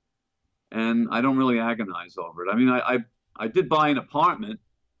quickly, and I don't really agonize over it. I mean, I did buy an apartment,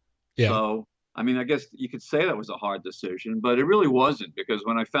 so I mean, I guess you could say that was a hard decision, but it really wasn't because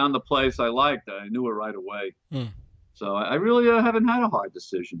when I found the place I liked, I knew it right away. So I really haven't had a hard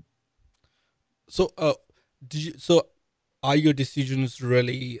decision. So, So, are your decisions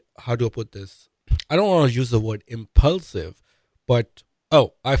really? How do I put this? I don't want to use the word impulsive, but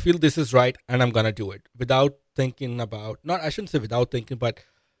oh, I feel this is right and I'm going to do it without thinking about, not, I shouldn't say without thinking, but,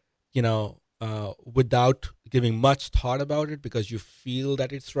 without giving much thought about it because you feel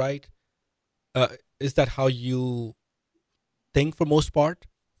that it's right. Is that how you think for most part?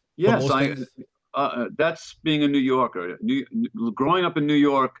 Yes, that's being a New Yorker. Growing up in New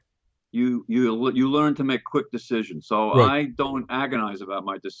York, you learn to make quick decisions. So Right. I don't agonize about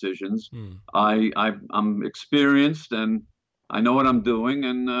my decisions. Hmm. I'm experienced and I know what I'm doing,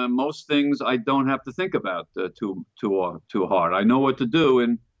 and most things I don't have to think about too hard. I know what to do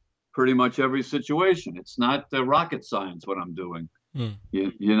in pretty much every situation. It's not rocket science what I'm doing. Hmm.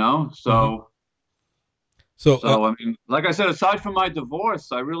 You know. So So, I mean, like I said, aside from my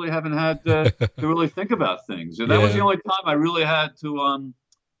divorce, I really haven't had to really think about things. That was the Yeah. only time I really had to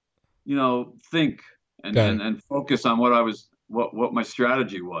think Got it. and focus on what my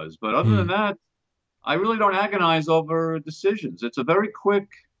strategy was. But other than that, I really don't agonize over decisions. It's a very quick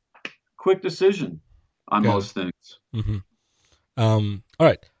decision on Got it. most things. Mm-hmm. All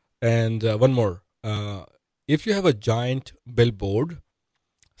right. And one more. If you have a giant billboard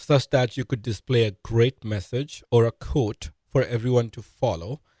such that you could display a great message or a quote for everyone to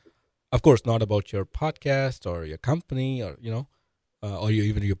follow, of course, not about your podcast or your company or, or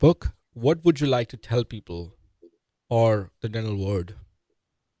even your book, what would you like to tell people or the dental word?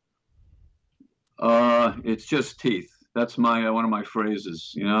 It's just teeth. That's one of my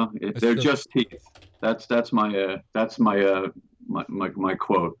phrases. They're just teeth. That's my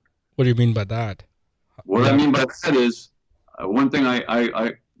quote. What do you mean by that? What I mean by that is one thing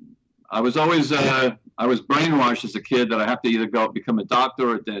I was always I was brainwashed as a kid that I have to either become a doctor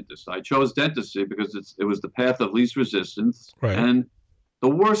or a dentist. I chose dentistry because it was the path of least resistance. Right. And the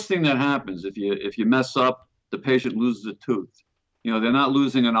worst thing that happens if you mess up, the patient loses a tooth. They're not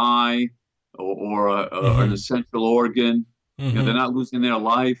losing an eye or an essential organ. Mm-hmm. They're not losing their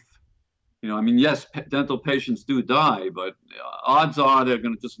life. I mean, yes, dental patients do die, but odds are they're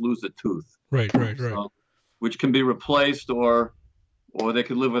going to just lose a tooth. Right. So, which can be replaced or they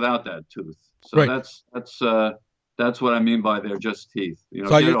could live without that tooth. So right. that's what I mean by they're just teeth.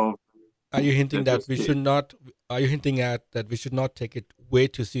 So are you hinting that we should not? Are you hinting at that we should not take it way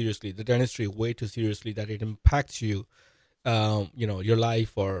too seriously, the dentistry way too seriously, that it impacts you, your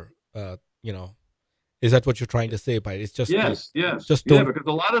life, or is that what you're trying to say by it? It's just yes, just don't. Because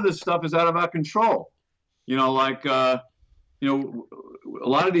a lot of this stuff is out of our control. A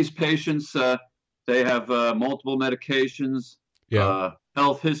lot of these patients they have multiple medications,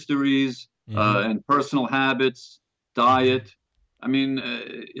 health histories, and personal habits, diet. I mean,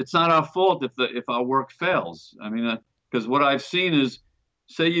 it's not our fault if our work fails. I mean, because what I've seen is,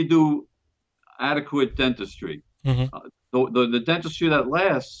 say you do adequate dentistry. Mm-hmm. The dentistry that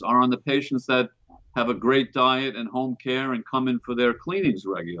lasts are on the patients that have a great diet and home care and come in for their cleanings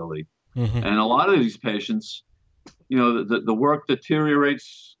regularly. Mm-hmm. And a lot of these patients, the work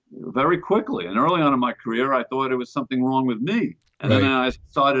deteriorates very quickly. And early on in my career, I thought it was something wrong with me. And then I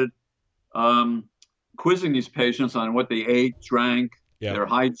started quizzing these patients on what they ate, drank, their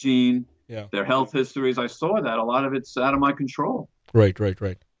hygiene, their health histories. I saw that a lot of it's out of my control. Right.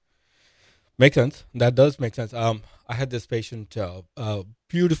 Makes sense. That does make sense. I had this patient,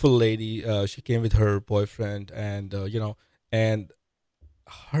 beautiful lady. She came with her boyfriend, and and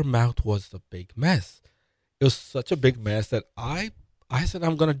her mouth was a big mess. It was such a big mess that I said,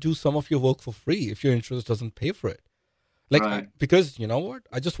 I'm gonna do some of your work for free if your insurance doesn't pay for it. Because you know what,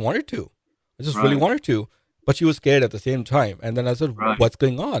 I just wanted to. I just really wanted to, but she was scared at the same time. And then I said, what's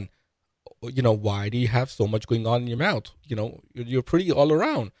going on? Why do you have so much going on in your mouth? You're pretty all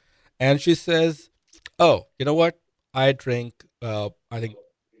around. And she says, oh, you know what? I drink, I think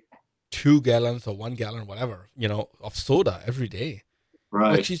 2 gallons or 1 gallon, whatever, of soda every day.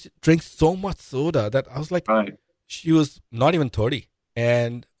 Right. Like, she drinks so much soda that I was like, she was not even 30.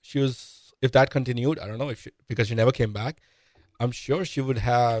 And she was, if that continued, I don't know, because she never came back, I'm sure she would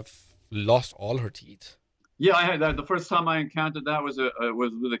have lost all her teeth. Yeah, I had that. The first time I encountered that was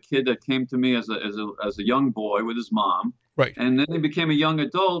with a kid that came to me as a young boy with his mom. Right. And then he became a young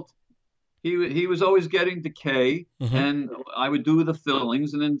adult. He was always getting decay, and I would do the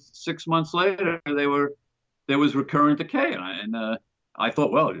fillings, and then 6 months later there was recurrent decay, and I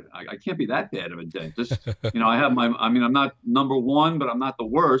thought, well, I can't be that bad of a dentist. I'm not number one, but I'm not the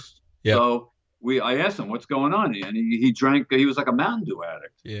worst. Yeah. So I asked him, what's going on? And he drank, he was like a Mountain Dew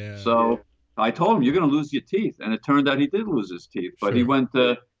addict. Yeah. So I told him, you're going to lose your teeth. And it turned out he did lose his teeth, but he went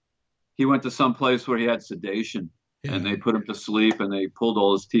to some place where he had sedation. Yeah. And they put him to sleep, and they pulled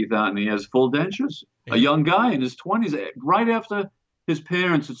all his teeth out, and he has full dentures. Yeah. A young guy in his 20s, right after his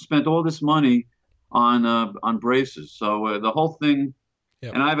parents had spent all this money on braces. So the whole thing,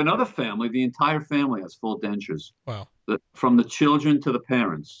 Yep. And I have another family. The entire family has full dentures. Wow. From the children to the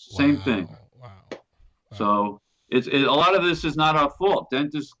parents, same thing. Wow. So a lot of this is not our fault.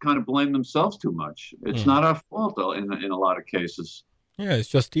 Dentists kind of blame themselves too much. It's not our fault though in a lot of cases. Yeah, it's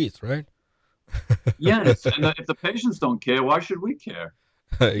just teeth, right? Yeah, and if the patients don't care, why should we care?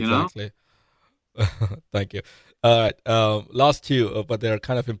 Exactly. Thank you. All right. Last two, but they're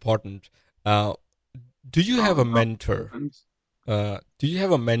kind of important. Do you have a mentor? Do you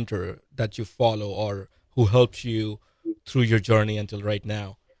have a mentor that you follow or who helps you through your journey until right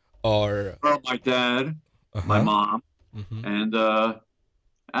now? Or my dad, my mom, and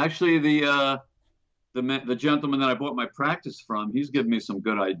actually the gentleman that I bought my practice from, he's given me some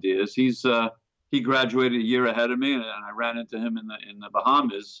good ideas. He graduated a year ahead of me, and I ran into him in the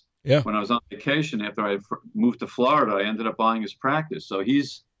Bahamas. Yeah. When I was on vacation after I moved to Florida, I ended up buying his practice. So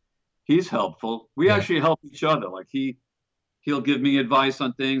he's helpful. We actually help each other. Like he'll give me advice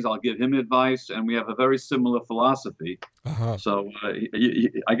on things, I'll give him advice, and we have a very similar philosophy. So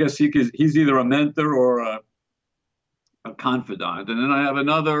I guess he's either a mentor or a confidant. And then I have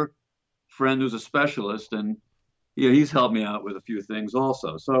another friend who's a specialist, and he's helped me out with a few things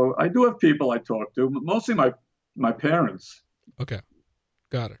also. So I do have people I talk to, mostly my parents. Okay,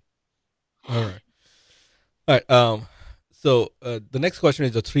 got it. All right. So the next question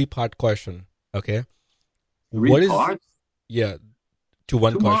is a 3-part question. Okay. Three parts? Yeah, to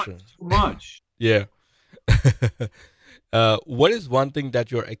one question. Too much. Yeah. What is one thing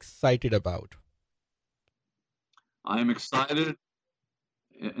that you're excited about? I am excited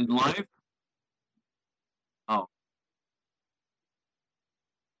in life. Oh.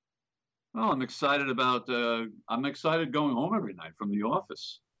 Well, I'm excited going home every night from the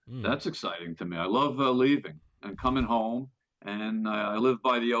office. That's exciting to me. I love leaving and coming home. And I live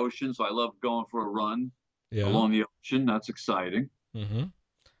by the ocean, so I love going for a run along the ocean. That's exciting. And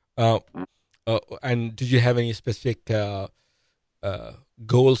did you have any specific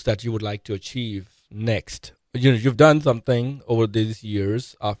goals that you would like to achieve next? You've done something over these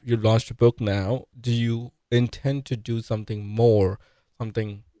years. You've launched a book now. Do you intend to do something more?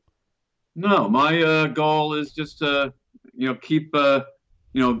 No, my goal is just to, keep,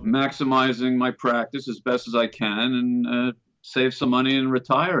 maximizing my practice as best as I can and save some money and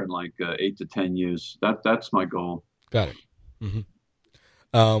retire in like 8 to 10 years. That's my goal. Got it.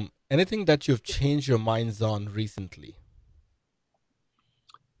 Anything that you've changed your minds on recently?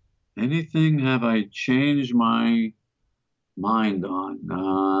 Anything have I changed my mind on?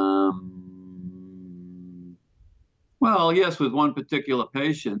 Well, yes, with one particular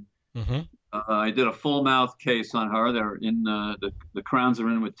patient. I did a full mouth case on her. They're in the crowns are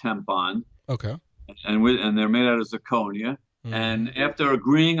in with Tempon. Okay. And they're made out of zirconia. And after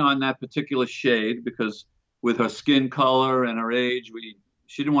agreeing on that particular shade, because with her skin color and her age,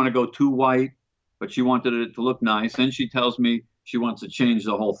 she didn't want to go too white, but she wanted it to look nice. And she tells me she wants to change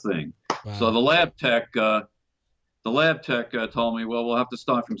the whole thing. Wow. So the lab tech told me, well, we'll have to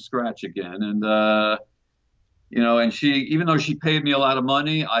start from scratch again. And and she, even though she paid me a lot of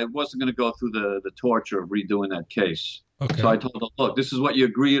money, I wasn't going to go through the torture of redoing that case. Okay. So I told her, look, this is what you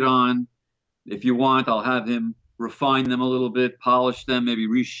agreed on. If you want, I'll have him refine them a little bit, polish them, maybe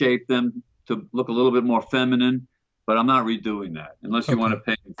reshape them to look a little bit more feminine. But I'm not redoing that unless you want to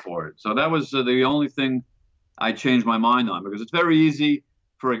pay me for it. So that was the only thing I changed my mind on, because it's very easy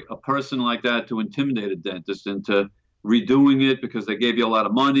for a person like that to intimidate a dentist into redoing it because they gave you a lot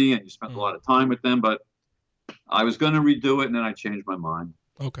of money and you spent a lot of time with them. But I was going to redo it, and then I changed my mind.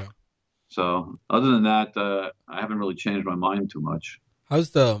 Okay. So other than that, I haven't really changed my mind too much.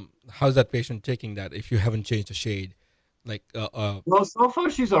 How's that patient taking that if you haven't changed the shade? Well, so far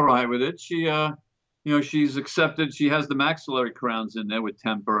she's all right with it. She's accepted. She has the maxillary crowns in there with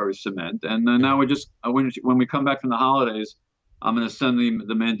temporary cement. And now we're just, when we come back from the holidays, I'm going to send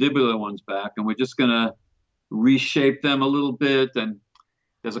the mandibular ones back, and we're just going to reshape them a little bit. And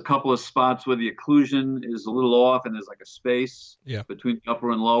there's a couple of spots where the occlusion is a little off, and there's like a space between the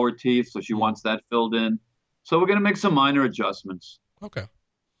upper and lower teeth. So she wants that filled in. So we're going to make some minor adjustments. Okay.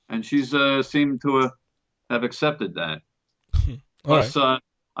 And she's seemed to have accepted that. Plus,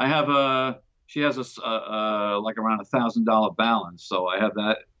 she has like around $1,000 balance, so I have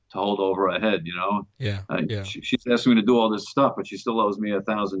that to hold over her head. She's asking me to do all this stuff, but she still owes me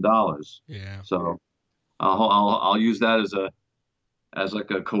 $1,000. Yeah. So I'll use that as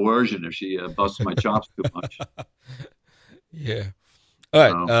like a coercion if she busts my chops too much. Yeah.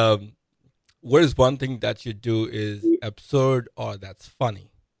 All right. What is one thing that you do is absurd or that's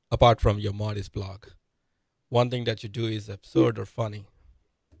funny, apart from your Marty's blog? One thing that you do is absurd or funny.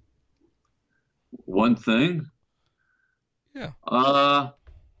 One thing? Yeah.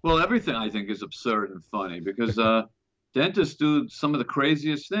 Well, everything I think is absurd and funny because dentists do some of the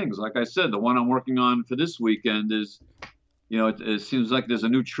craziest things. Like I said, the one I'm working on for this weekend is, it seems like there's a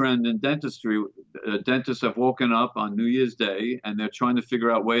new trend in dentistry. Dentists have woken up on New Year's Day and they're trying to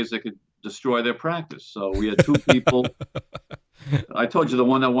figure out ways they could destroy their practice. So we had two people. I told you the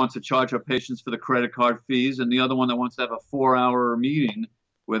one that wants to charge our patients for the credit card fees, and the other one that wants to have a 4-hour meeting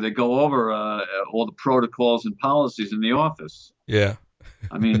where they go over all the protocols and policies in the office. Yeah.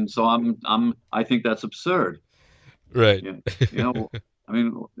 I mean, so I think that's absurd. Right. I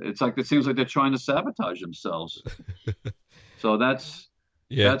mean, it seems like they're trying to sabotage themselves. So that's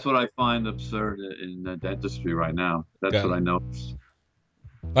what I find absurd in dentistry right now. That's what I notice.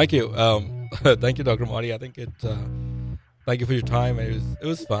 Thank you. Thank you, Dr. Marty. I think thank you for your time. It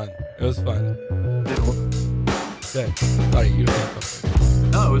was fun. It was fun. Yeah. Sorry, you were saying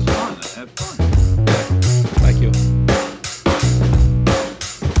something. No, it was fun. I had fun. Yeah. Thank you.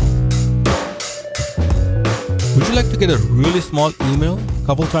 Would you like to get a really small email a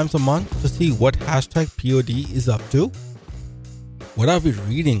couple times a month to see what #POD is up to? What are we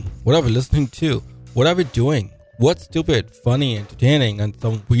reading? What are we listening to? What are we doing? What's stupid, funny, entertaining, and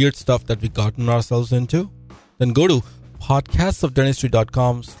some weird stuff that we've gotten ourselves into? Then go to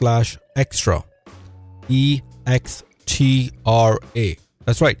podcastsofdentistry.com/extra. EXTRA.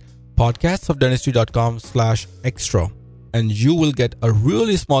 That's right. podcastsofdentistry.com/extra. And you will get a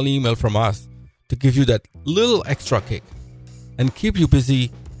really small email from us to give you that little extra kick and keep you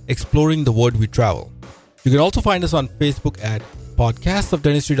busy exploring the world we travel. You can also find us on Facebook at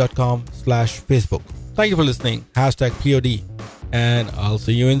podcastsofdentistry.com/Facebook. Thank you for listening. #POD. And I'll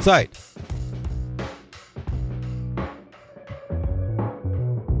see you inside.